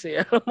gwaponess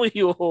eh. Alam mo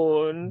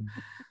yun?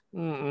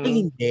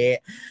 Hindi.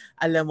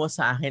 Alam mo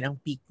sa akin, ang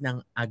peak ng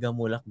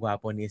Agamulak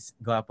gwaponess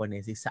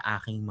sa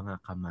aking mga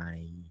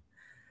kamay.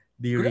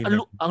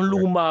 Ang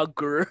luma,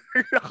 girl.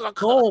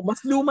 No,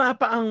 mas luma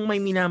pa ang may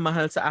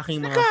minamahal sa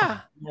aking mga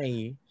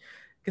kamay.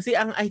 Kasi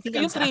I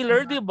think yung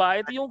thriller, di ba?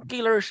 Ito yung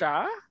killer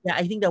siya? Yeah,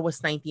 I think that was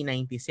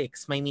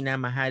 1996. May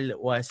Minamahal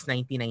was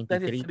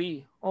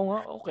 1993. 93. Oo nga,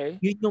 okay.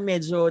 Yun yung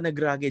medyo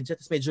nag-rugged siya,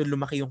 tapos medyo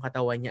lumaki yung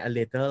katawan niya a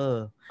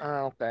little.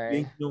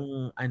 Okay. Yun yung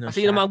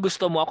Kasi siya. yung mga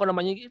gusto mo, ako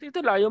naman ito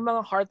lang, yung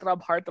mga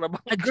heartthrob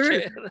ang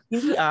girl,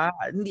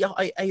 hindi ako,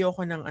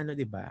 ayoko ng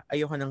di ba?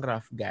 Ayoko ng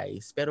rough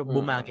guys. Pero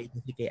bumagay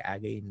kasi kay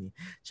Aga yun eh.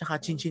 Tsaka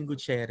Chinchin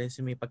Gutierrez,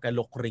 may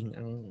pagka-look ring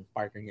ang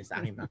partner niya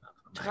sa akin mga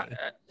kamay.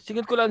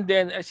 Sigit ko lang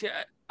din,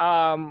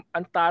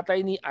 ang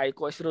tatay ni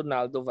Aiko is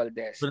Ronaldo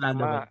Valdez.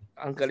 Tama.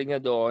 Ang galing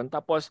niya doon.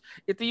 Tapos,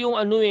 ito yung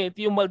ito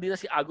yung maldita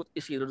si Agot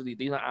Isidro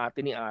dito, yung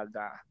ate ni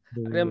Aga.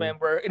 I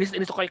remember, inis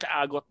ko kay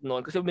Agot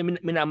noon kasi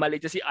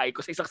minamalit siya si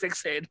Aiko sa isang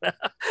eksena.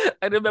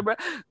 I remember,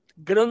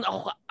 ganoon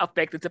ako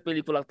affected sa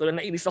pelikula to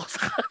na nainis ako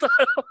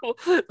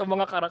sa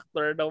mga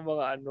karakter ng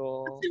mga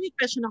Kasi may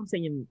question ako sa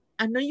inyo,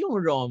 ano yung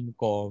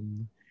rom-com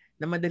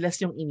na madalas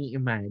yung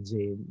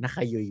ini-imagine na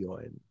kayo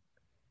yon?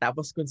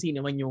 Tapos kung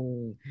sino man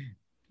yung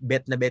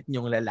bet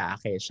niyong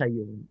lalaki, siya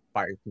yung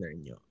partner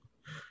nyo.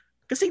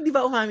 Kasi di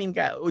ba umamin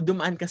ka,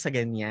 dumaan ka sa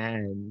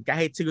ganyan.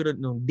 Kahit siguro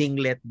nung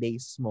dinglet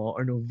days mo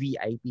or nung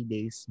VIP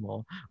days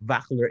mo,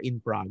 bachelor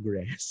in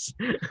progress.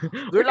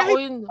 Girl, ako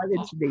yun.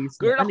 College days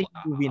mo, ano yung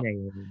movie na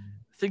yun?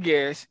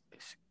 Sige,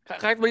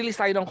 kahit release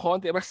tayo ng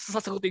konti, mas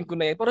sasagutin ko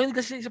na yan. Pero hindi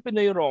kasi sa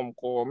Pinoy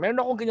rom-com.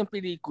 Meron akong ganyang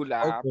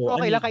pelikula.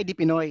 Okay lang kay di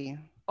Pinoy.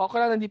 Okay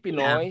lang hindi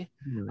Pinoy.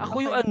 Yeah.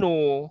 Ako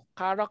yung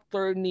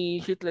character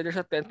ni Heath Ledger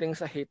sa 10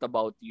 Things I Hate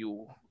About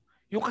You.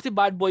 Yung kasi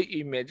bad boy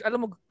image.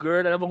 Alam mo,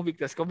 girl, alam mong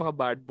weakness ko, mga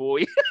bad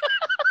boy.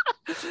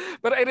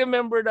 Pero I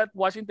remember that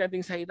watching 10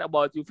 Things I Hate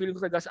About You, feeling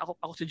ko talaga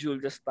ako si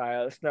Julia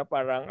Stiles na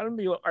parang, alam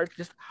mo yung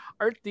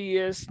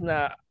artist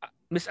na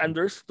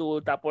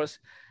misunderstood,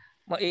 tapos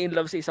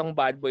ma-in-love sa isang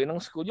bad boy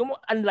ng school. Yung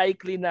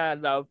unlikely na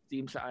love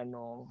team sa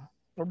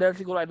Dahil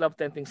siguro I love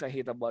 10 Things I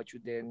Hate About You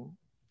din.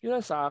 Yun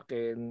ang sa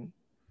akin.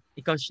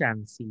 Ikaw,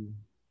 Shamsi.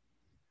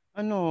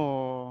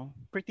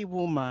 Pretty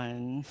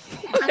Woman.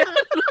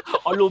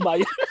 Luma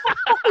yan.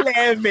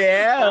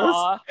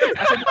 Levels!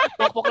 Kasi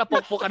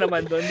pokpok ka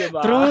naman doon, di ba?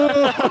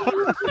 True!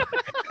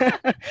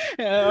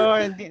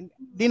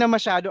 Di na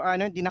masyado,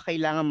 di na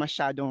kailangan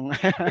masyadong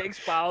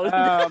expound.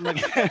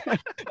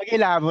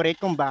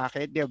 Mag-elaborate kung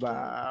bakit, di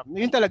ba?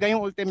 Yun talaga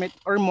yung ultimate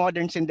or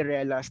modern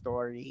Cinderella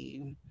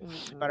story.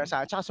 Para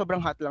sa tsaka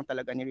sobrang hot lang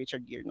talaga ni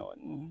Richard Gere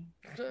noon.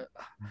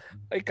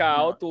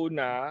 Ikaw,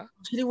 Tuna?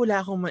 Actually, wala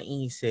akong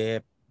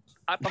maisip.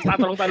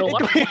 Pagtatanong-tanong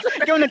ka?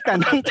 Ikaw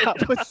nagtanong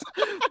tapos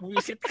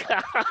visit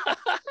ka.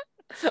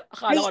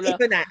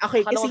 Ito na.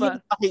 Okay, kasi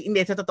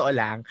hindi, sa totoo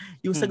lang,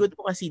 yung sagot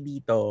ko kasi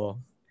dito,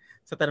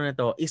 sa tanong na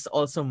to, is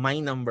also my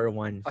number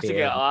one film.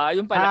 Sige,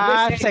 yung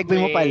pala.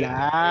 Segue mo pala.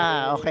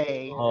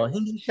 Okay.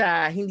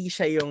 Hindi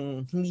siya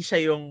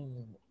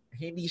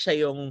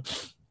yung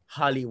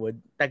Hollywood.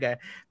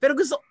 Pero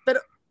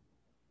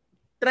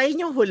try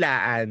nyo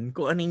hulaan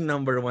kung ano yung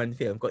number one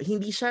film ko.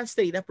 Hindi siya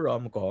straight up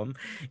rom-com.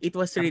 It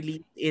was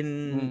released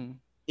in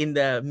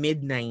the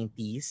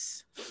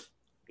mid-90s.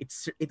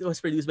 It was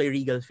produced by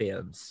Regal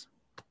Films.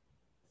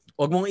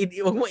 Wag mo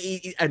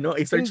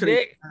i-search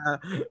rin.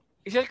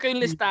 Isa ko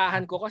yung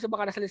listahan ko kasi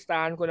baka nasa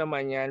listahan ko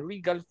naman yan.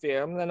 Regal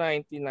Film na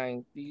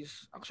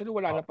 1990s. Actually,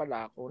 wala na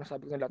pala ako.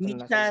 Nasabi ko na lahat na nasa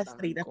listahan ko. Hindi siya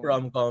straight up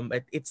rom-com,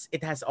 but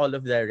it has all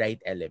of the right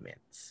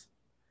elements.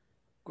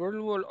 Girl,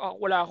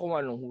 wala akong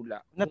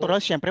hula.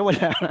 Natural, syempre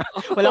wala.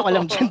 Wala ko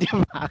alam dyan, di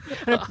ba?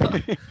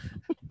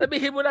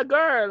 Sabihin mo na,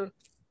 girl.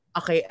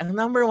 Okay, ang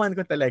number one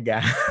ko talaga,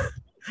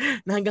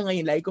 na hanggang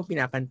ngayon, lagi kong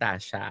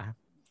pinapantasya,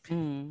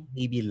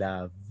 Baby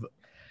Love.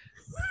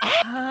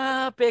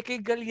 Peke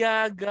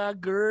Galiaga,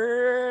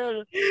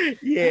 girl.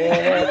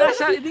 Yeah.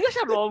 Hindi nga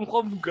siya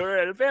rom-com,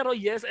 girl. Pero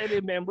yes, I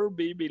remember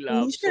Baby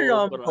Love. Hindi siya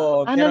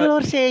rom-com.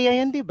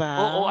 Lorcea yan, di ba?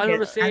 Oo,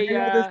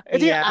 Lorcea.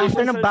 Ito yung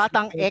after ng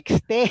Batang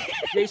Exte.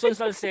 Jason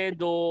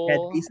Salcedo.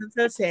 Jason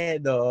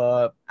Salcedo.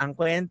 Ang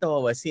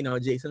kwento was,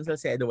 Jason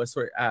Salcedo was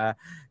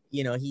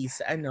he's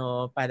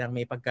parang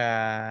may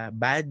pagka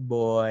bad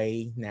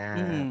boy na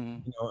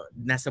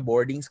nasa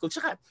boarding school.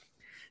 Tsaka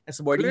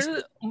nasa boarding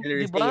school.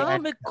 Diba?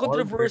 May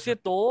controversy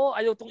to.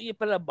 Ayaw itong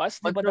ipalabas.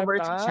 Diba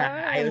controversy siya.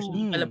 Ayaw siya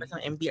ipalabas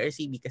ng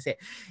MTRCB kasi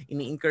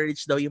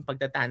ini-encourage daw yung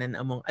pagtatanan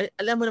among...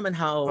 Alam mo naman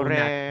how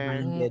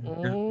not-minded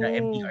the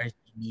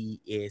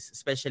MTRCB is,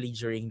 especially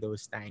during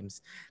those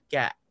times.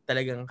 Kaya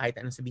talagang kahit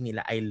anong sabihin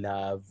nila, I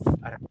love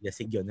Arabia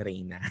Sigyon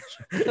Reyna.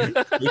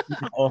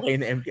 Okay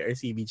na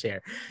MTRCB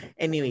chair.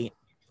 Anyway,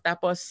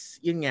 tapos,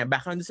 yun nga,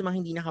 background sa mga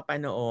hindi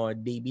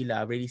nakapanood, Baby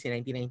Love, released in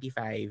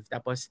 1995.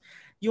 Tapos,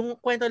 yung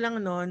kwento lang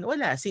nun,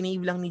 wala.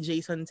 Sinave lang ni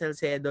Jason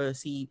Salcedo,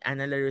 si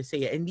Ana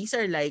Larosea. And these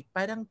are like,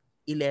 parang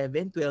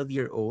 11,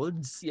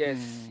 12-year-olds.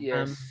 Yes.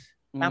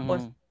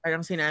 Tapos,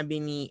 parang sinabi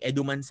ni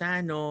Edu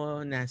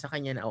Manzano na sa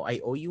kanya na,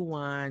 I owe you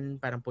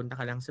one. Parang punta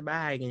ka lang sa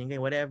bahay, ganyan,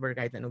 whatever,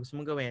 kahit ano gusto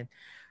mong gawin.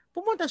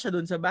 Pumunta siya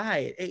doon sa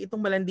bahay.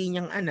 Itong malandi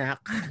niyang anak,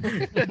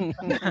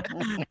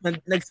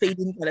 nagstay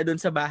din pala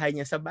doon sa bahay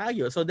niya sa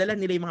Baguio. So, dala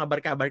nila yung mga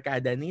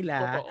barka-barkada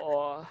nila.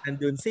 Oo.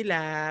 Nandun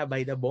sila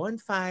by the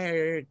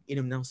bonfire,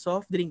 inom ng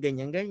soft drink,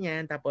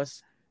 ganyan-ganyan. Tapos,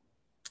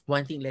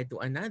 one thing led to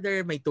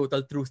another, may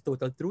total truth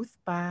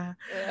pa.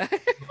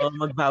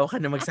 Magbawa ka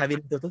na magsabi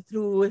ng total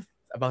truth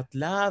about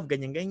love,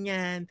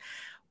 ganyan-ganyan.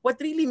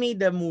 What really made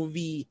the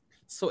movie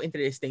so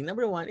interesting,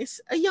 number one,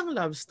 is a young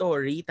love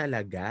story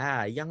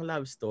talaga. Young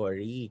love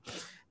story.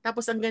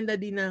 Tapos ang ganda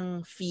din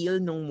ng feel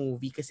ng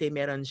movie kasi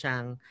meron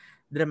siyang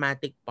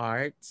dramatic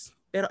parts.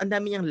 Pero ang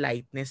dami niyang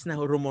lightness na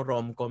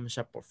romcom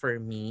siya for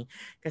me.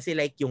 Kasi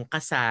like yung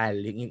kasal,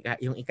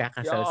 yung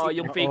ikakasal sila.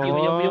 Yung fake,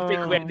 yung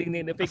fake wedding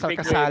nila,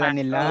 fake kasalan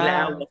wedding.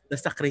 nila. Na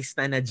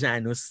sakrista na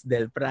Janus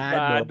del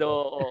Prado.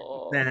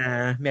 Oo.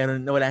 Na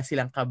wala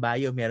silang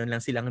kabayo, meron lang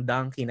silang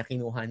donkey na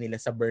kinuha nila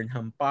sa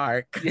Burnham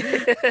Park.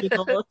 You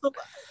know, so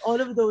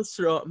all of those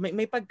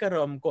may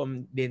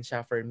pagka-romcom din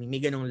siya for me. May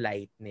ganong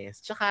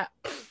lightness. Tsaka,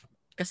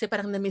 kasi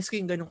parang na-miss ko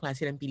yung ganong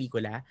klase ng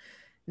pelikula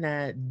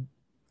na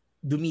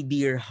Dumi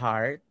Dear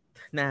Heart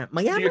na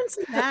mayaman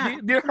sila.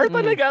 Dear Heart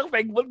talaga ang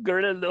Pegboard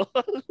girl, no?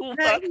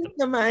 Hindi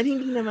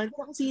naman.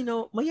 Pero kasi,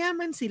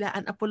 mayaman sila,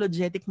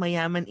 unapologetic,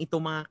 mayaman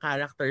itong mga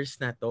characters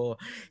na to.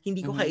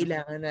 Hindi ko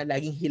kailangan na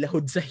laging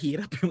hilahod sa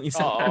hirap yung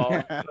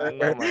isang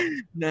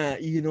na,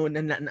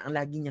 na ang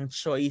lagi niyang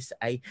choice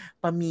ay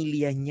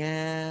pamilya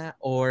niya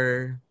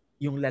or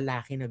yung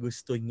lalaki na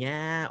gusto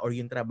niya or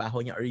yung trabaho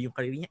niya or yung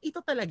career niya.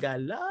 Ito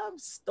talaga, love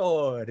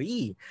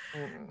story.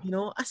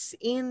 As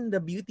in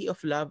the beauty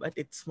of love at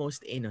its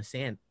most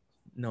innocent.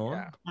 No?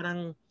 Yeah.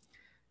 Parang,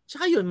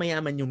 tsaka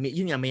mayaman yung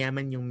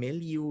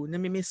milieu,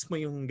 namimiss mo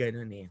yung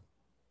ganun eh.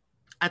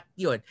 At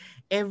yun,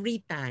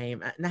 every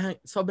time,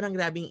 sobrang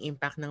grabing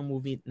impact ng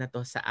movie na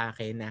to sa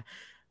akin na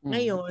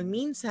ngayon,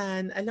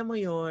 minsan, alam mo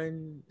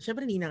yun,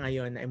 syempre hindi na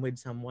ngayon na I'm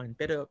with someone,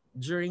 pero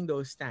during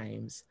those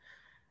times,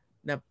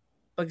 na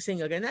pag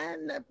single ka,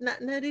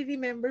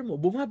 nare-remember mo,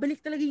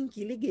 bumabalik talaga yung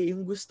kilig eh,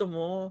 yung gusto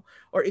mo.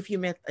 Or if you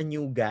met a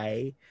new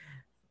guy,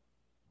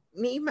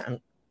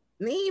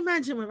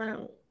 nai-imagine mo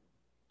parang,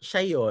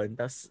 siya yun,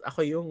 tapos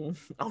ako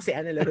si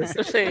Ana Laros.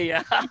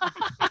 Siya.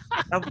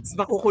 Tapos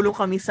makukulong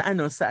kami sa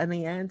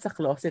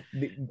closet,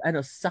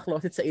 sa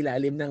closet sa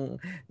ilalim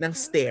ng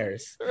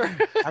stairs.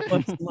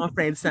 Tapos mga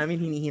friends namin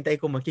hinihintay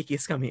kung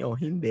magkikiss kami o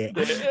hindi.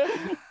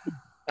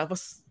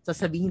 Tapos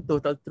sasabihin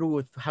total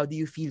truth, how do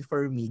you feel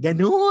for me?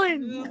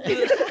 Ganun!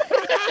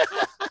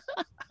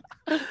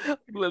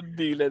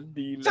 Landila.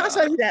 Saka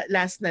sorry,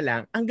 last na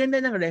lang, ang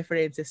ganda ng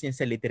references niya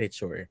sa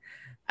literature.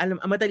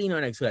 Matalino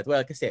na nagsulat.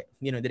 Well, kasi,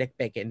 Direk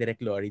Peke and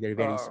Direk Lori, they're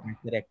very smart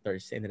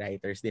directors and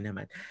writers din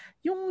naman.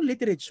 Yung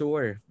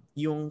literature,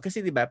 kasi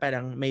di ba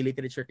parang may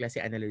literature class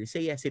si Ana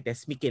Larisea, si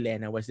Tess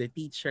Michelena was the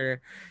teacher,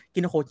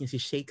 kino-quote niya si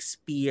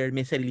Shakespeare,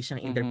 may sarili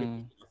siyang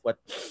interpretation of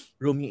what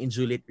Romeo and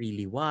Juliet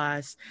really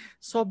was.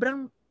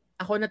 Sobrang,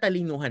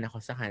 natalinuhan ako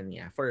sa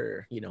kanya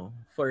for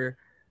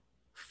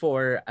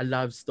a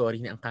love story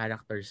na ang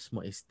characters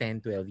mo is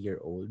 10,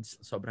 12-year-olds.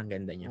 Sobrang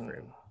ganda niya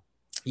for me.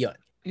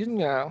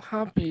 Yun nga,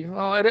 happy.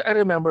 I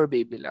remember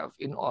Baby Love,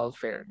 in all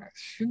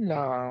fairness. Yun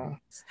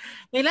lang.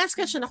 May last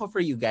question ako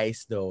for you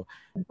guys though.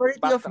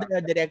 Majority of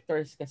the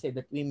directors kasi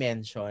that we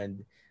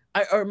mentioned,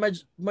 or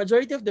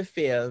majority of the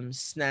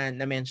films na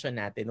na-mention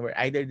natin were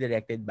either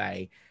directed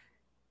by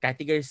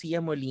Cathy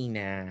Garcia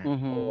Molina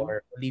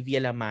or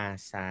Olivia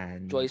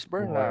Lamasan. Joyce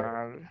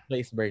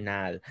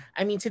Bernal.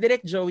 I mean, si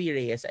Direk Joey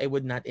Reyes, I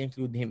would not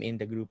include him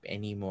in the group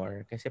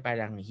anymore kasi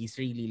parang he's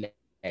really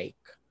like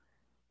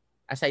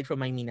aside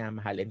from my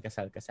minamahal and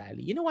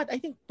kasal-kasali. You know what?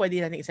 I think pwede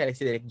natin isa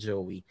si Direk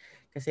Joey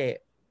kasi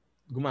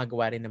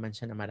gumagawa rin naman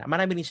siya na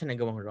marami rin siya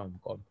nagawang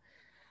rom-com.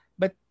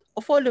 But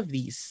of all of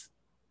these,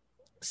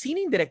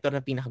 sino yung director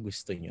na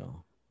pinakagusto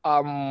nyo?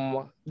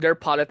 Their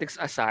politics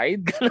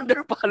aside.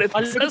 Their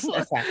politics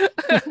aside.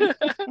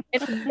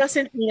 It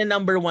doesn't mean na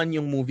number one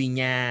yung movie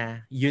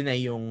niya, yun na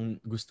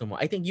yung gusto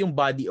mo. I think yung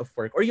body of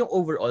work or yung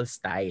overall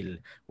style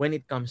when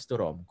it comes to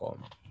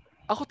rom-com.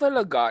 Ako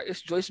talaga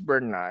is Joyce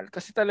Bernal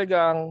kasi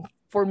talagang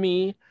for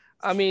me,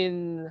 I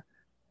mean,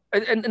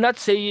 and not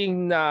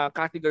saying na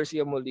Cathy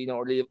Garcia Molina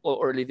or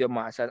Olivia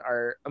Masan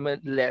are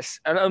less,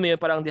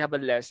 parang they have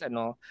a less,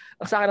 ang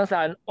sa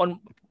akin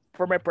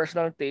for my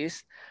personal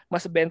taste,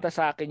 mas benta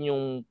sa akin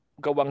yung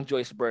gawang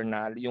Joyce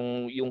Bernal,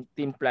 yung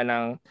timpla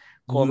ng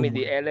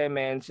comedy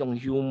elements, yung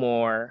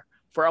humor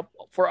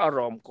for a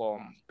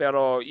rom-com.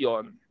 Pero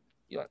yun.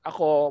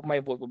 Ako, my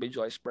vote will be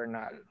Joyce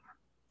Bernal.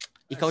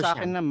 Ikaw sa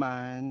akin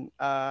naman,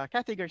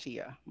 Cathy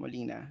Garcia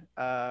Molina.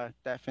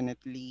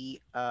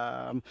 Definitely.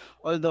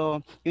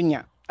 Although, yun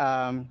nga,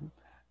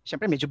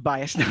 siyempre medyo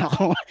biased na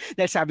ako.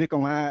 Dahil sabi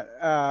ko nga,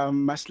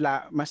 mas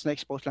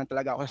na-expose lang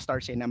talaga ako sa Star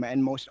Cinema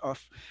and most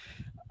of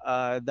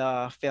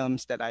the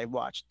films that I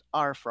watched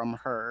are from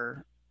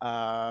her.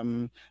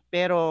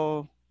 Pero,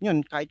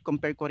 yun, kahit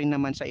compare ko rin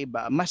naman sa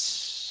iba,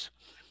 mas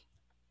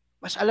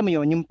alam mo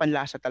yun, yung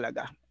panlasa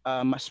talaga,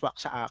 mas swak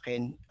sa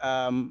akin.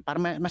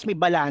 Para mas may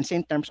balance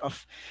in terms of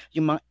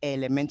yung mga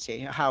elements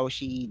how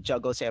she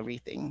juggles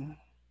everything.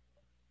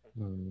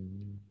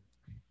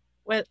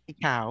 Well,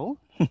 ikaw?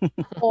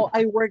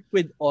 I worked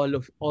with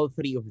all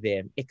three of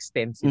them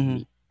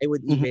extensively. I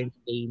would even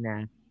say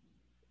na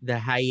the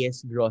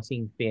highest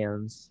grossing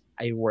films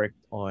I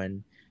worked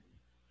on,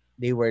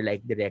 they were like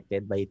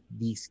directed by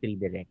these three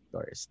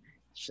directors.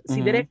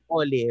 Si Direct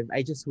Olive, I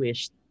just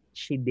wished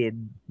she did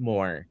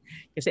more.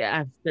 Kasi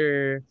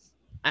after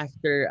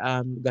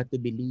Got to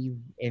Believe,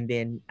 and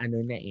then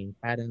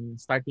parang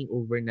starting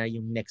over na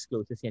yung next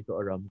closest niya to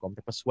a rom-com,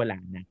 tapos wala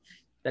na.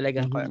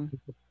 Talagang hindi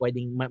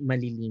pwedeng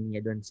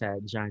malilinya doon sa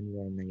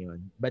genre na yon.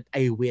 But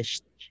I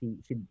wished she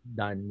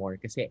done more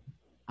kasi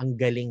ang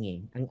galing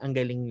eh. Ang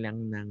galing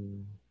lang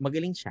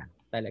magaling siya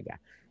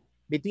talaga.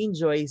 Between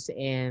Joyce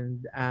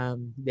and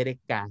Direk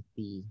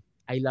Cathy,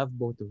 I love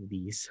both of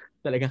these.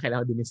 Talagang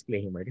kailangan din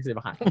disclaimer kasi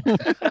baka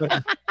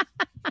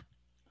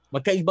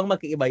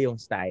magkaiba yung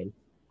style.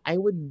 I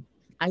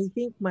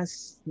think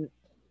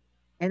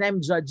and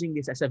I'm judging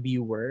this as a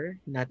viewer,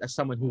 not as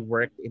someone who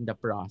worked in the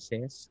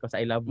process, because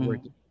I love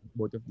working with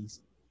both of these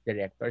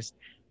directors.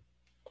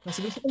 Mas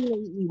gusto ko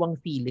yung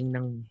naiiwang feeling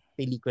ng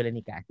pelikula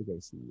ni Cathy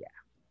Garcia.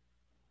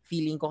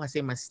 Feeling ko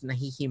kasi mas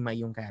nahihima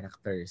yung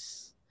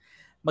characters.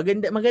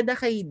 Maganda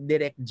kay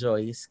Direct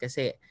Joyce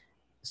kasi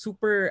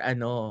super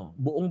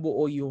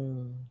buong-buo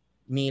yung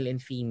male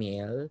and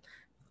female.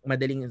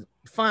 Madaling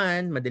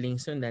fun, madaling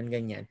sundan,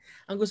 ganyan.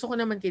 Ang gusto ko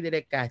naman kay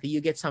Direk Cathy, you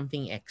get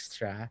something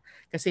extra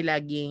kasi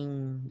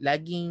laging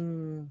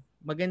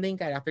maganda yung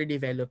character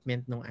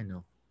development ng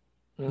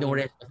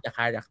rest of the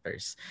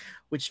characters,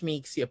 which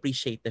makes you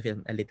appreciate the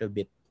film a little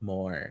bit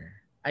more.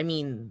 I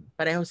mean,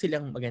 pareho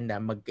silang maganda,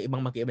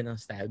 magkaiba ng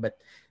style, but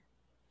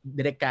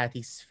Direk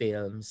Cathy's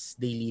films,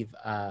 they leave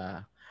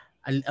a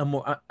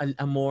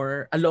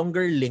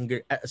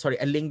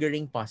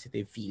lingering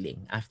positive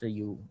feeling after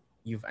you've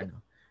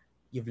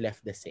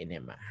left the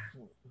cinema.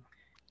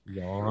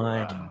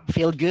 Yon.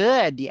 Feel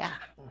good, yeah.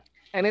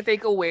 Any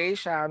takeaway,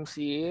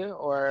 Shamsi,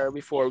 or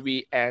before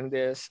we end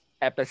this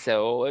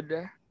episode?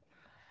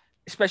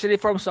 Especially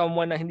from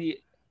someone na hindi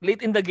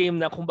late in the game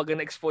na kumbaga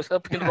na-expose sa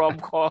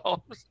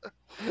rom-coms.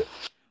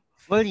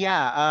 Well,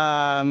 yeah.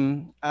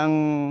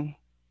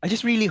 I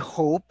just really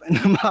hope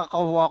na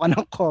makakuha ko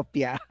ng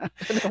kopya.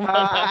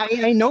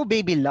 I know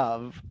Baby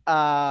Love,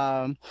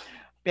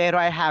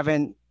 pero I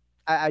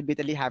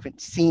admittedly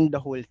haven't seen the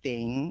whole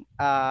thing.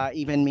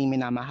 Even May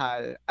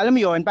Minamahal. Alam mo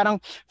yun,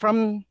 parang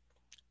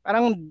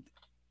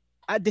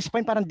at this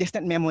point, parang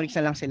distant memories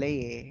na lang sila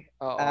eh.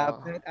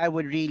 But I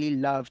would really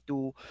love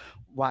to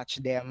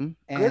watch them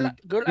and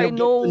girl, I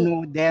know to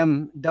know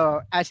them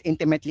as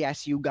intimately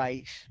as you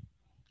guys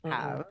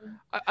have.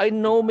 I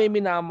know May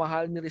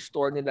Minamahal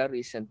ni-restore nila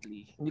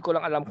recently. Hindi ko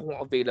lang alam kung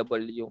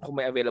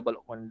may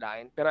available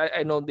online. Pero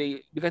I know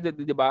because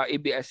di ba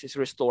ABS is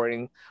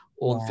restoring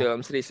old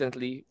films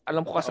recently.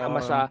 Alam ko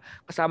kasama sa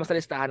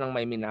listahan ng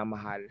May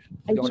Minamahal.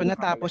 So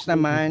natapos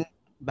naman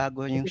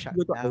bago yung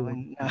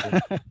shutdown.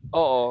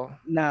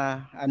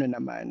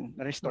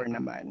 Na-restore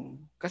naman.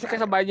 Kasi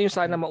kasabay niyo yung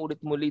sana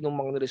maulit muli nung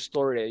mga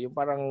ni-restore eh. Yung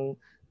parang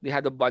they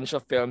had a bunch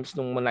of films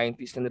nung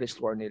 90s na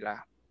ni-restore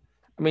nila.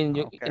 I mean,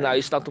 yung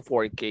inayos lang to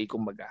 4K,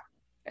 kumbaga.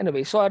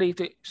 Anyway, sorry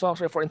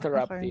for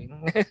interrupting.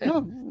 Okay.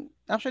 No,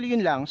 actually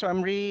yun lang. So I'm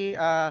really,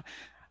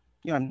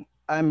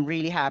 I'm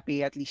really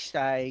happy at least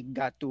I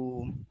got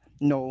to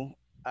know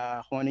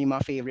kung ano yung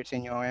mga favorites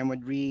niyo and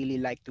would really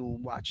like to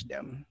watch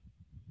them.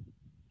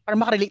 Para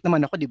makarelate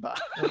naman ako, di ba?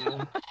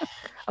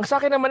 Ang sa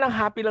akin naman, ang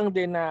happy lang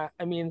din na,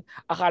 I mean,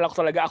 akala ko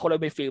talaga ako lang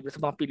may favorite sa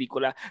mga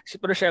pelikula.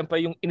 Pero syempre,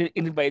 yung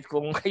in-invite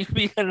kong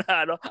kaibigan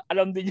na,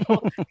 alam din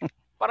nyo,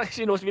 parang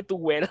she knows me too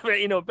well.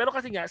 Pero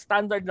kasi nga,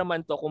 standard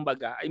naman to,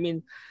 kumbaga. I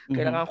mean,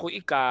 kailangan ko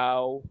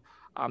ikaw,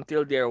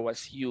 Till There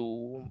Was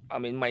You.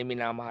 I mean, May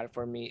Minamahal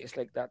for me is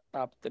like that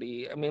top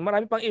 3. I mean,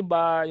 marami pang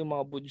iba, yung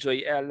mga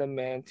Bujoy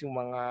elements, yung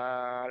mga,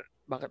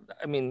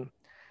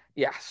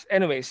 yes.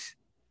 Anyways,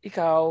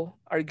 ikaw,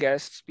 our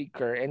guest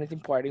speaker, anything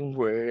parting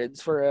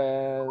words for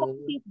I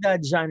think the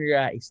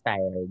genre is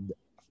tired.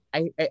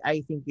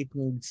 I think it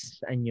needs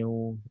a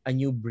new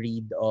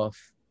breed of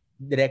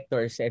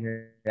directors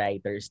and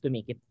writers to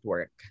make it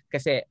work.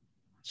 Kasi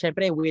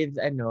syempre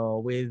with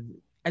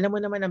alam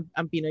mo naman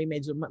ang Pinoy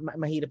medyo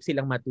mahirap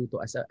silang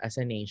matuto as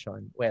a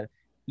nation. Well,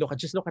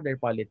 just look at their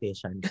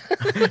politicians.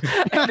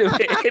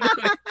 anyway,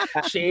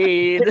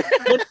 shade.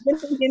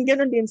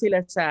 Ganon din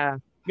sila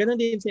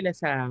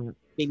sa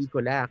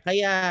pelikula.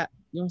 Kaya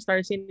yung Star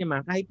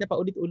Cinema, kahit na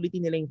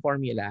paulit-ulitin nila yung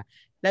formula,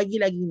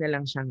 lagi-lagi na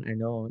lang siyang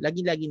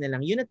lagi-lagi na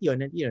lang yun at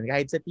yun.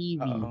 Kahit sa TV.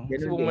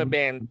 Kung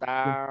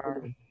mabenta.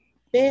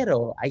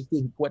 Pero I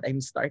think what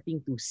I'm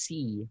starting to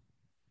see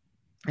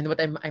and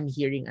what I'm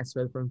hearing as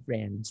well from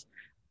friends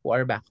who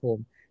are back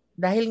home,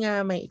 dahil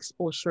nga may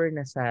exposure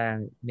na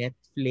sa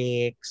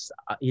Netflix,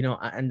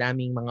 ang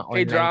daming mga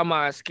online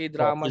K-dramas.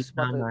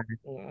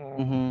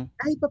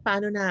 Kahit pa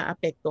paano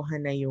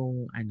naapektuhan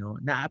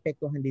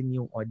din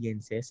yung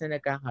audiences na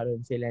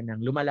nagkakaroon sila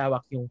ng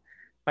lumalawak yung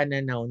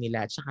pananaw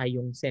nila at saka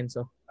yung sense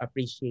of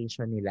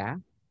appreciation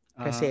nila.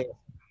 Kasi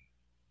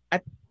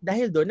at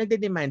dahil doon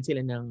nagde-demand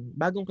sila ng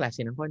bagong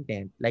klase ng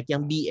content like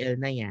yung BL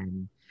na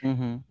yan.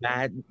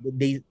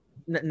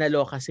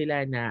 Naloka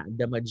sila na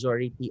the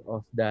majority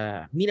of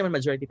hindi naman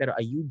majority pero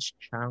a huge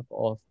chunk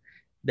of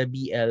the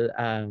BL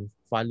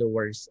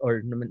followers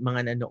or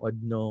mga nanood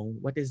nung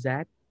what is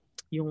that?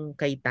 yung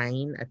kay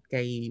Tyne at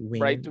kay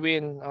Win.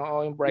 Brightwin.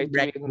 Oo, yung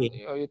Brightwin.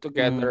 You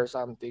together or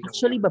something.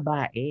 Actually,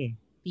 babae.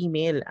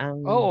 Female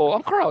ang... Oo,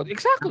 ang crowd.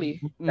 Exactly.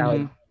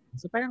 Crowd.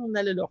 So parang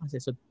naluloko kasi.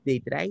 So they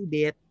tried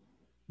it.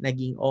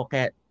 Naging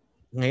okay.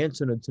 Ngayon,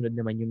 sunod-sunod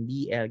naman yung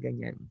BL,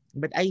 ganyan.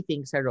 But I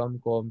think sa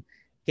rom-com,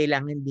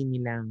 kailangan din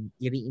nilang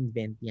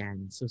i-reinvent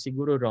yan. So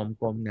siguro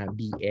rom-com na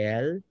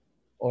BL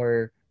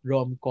or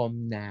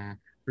rom-com na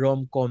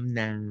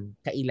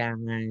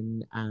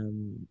kailangan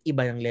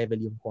iba ng level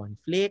yung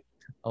conflict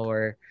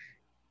or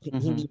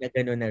hindi na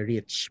gano'n na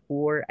rich,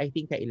 poor. I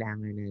think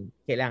kailangan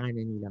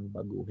na nilang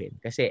baguhin.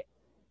 Kasi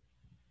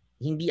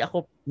hindi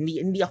ako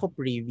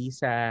privy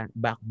sa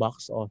back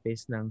box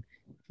office ng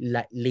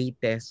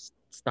latest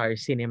Star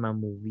Cinema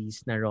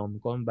movies na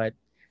rom-com, but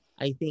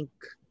I think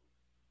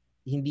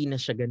hindi na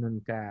siya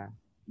gano'n ka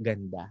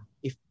ganda.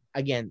 If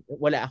again,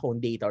 wala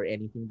akong data or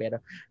anything, pero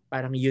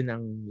parang yun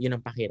ang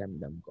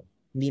pakiramdam ko.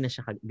 Hindi na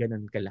siya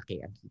gano'n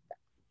kalaki ang kita.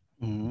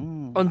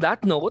 On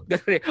that note,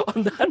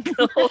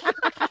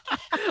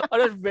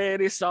 on a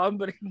very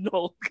somber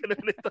note,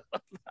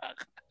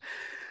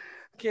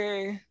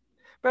 okay.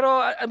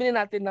 Pero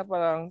aminin natin na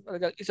parang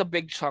it's a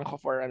big chunk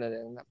of our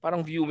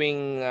parang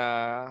viewing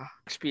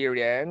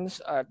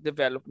experience at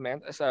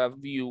development as a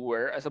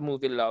viewer, as a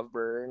movie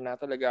lover, na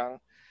talagang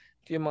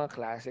ito yung mga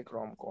classic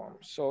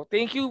rom-coms. So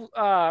thank you,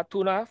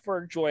 Tuna,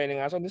 for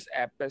joining us on this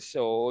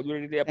episode.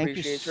 We really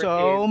appreciate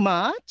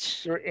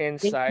your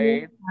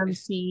insight. Thank you,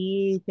 Hamsi.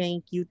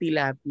 Thank you,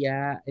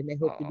 Tilapia. And I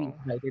hope to be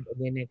invited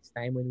again next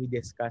time when we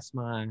discuss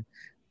mga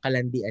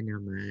kalandian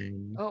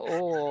naman.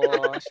 Oo.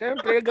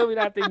 Siyempre,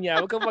 gawin natin yan.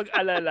 Huwag kang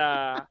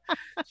mag-alala.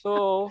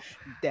 So,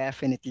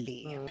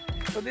 definitely.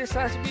 So, this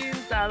has been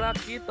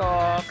Talaki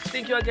Talks.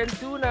 Thank you again,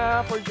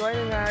 Tuna, for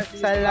joining us.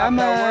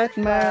 Salamat,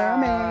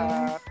 marami.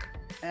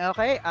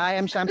 Okay, I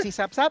am Shamsi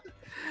Sapsap.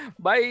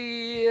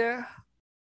 Bye!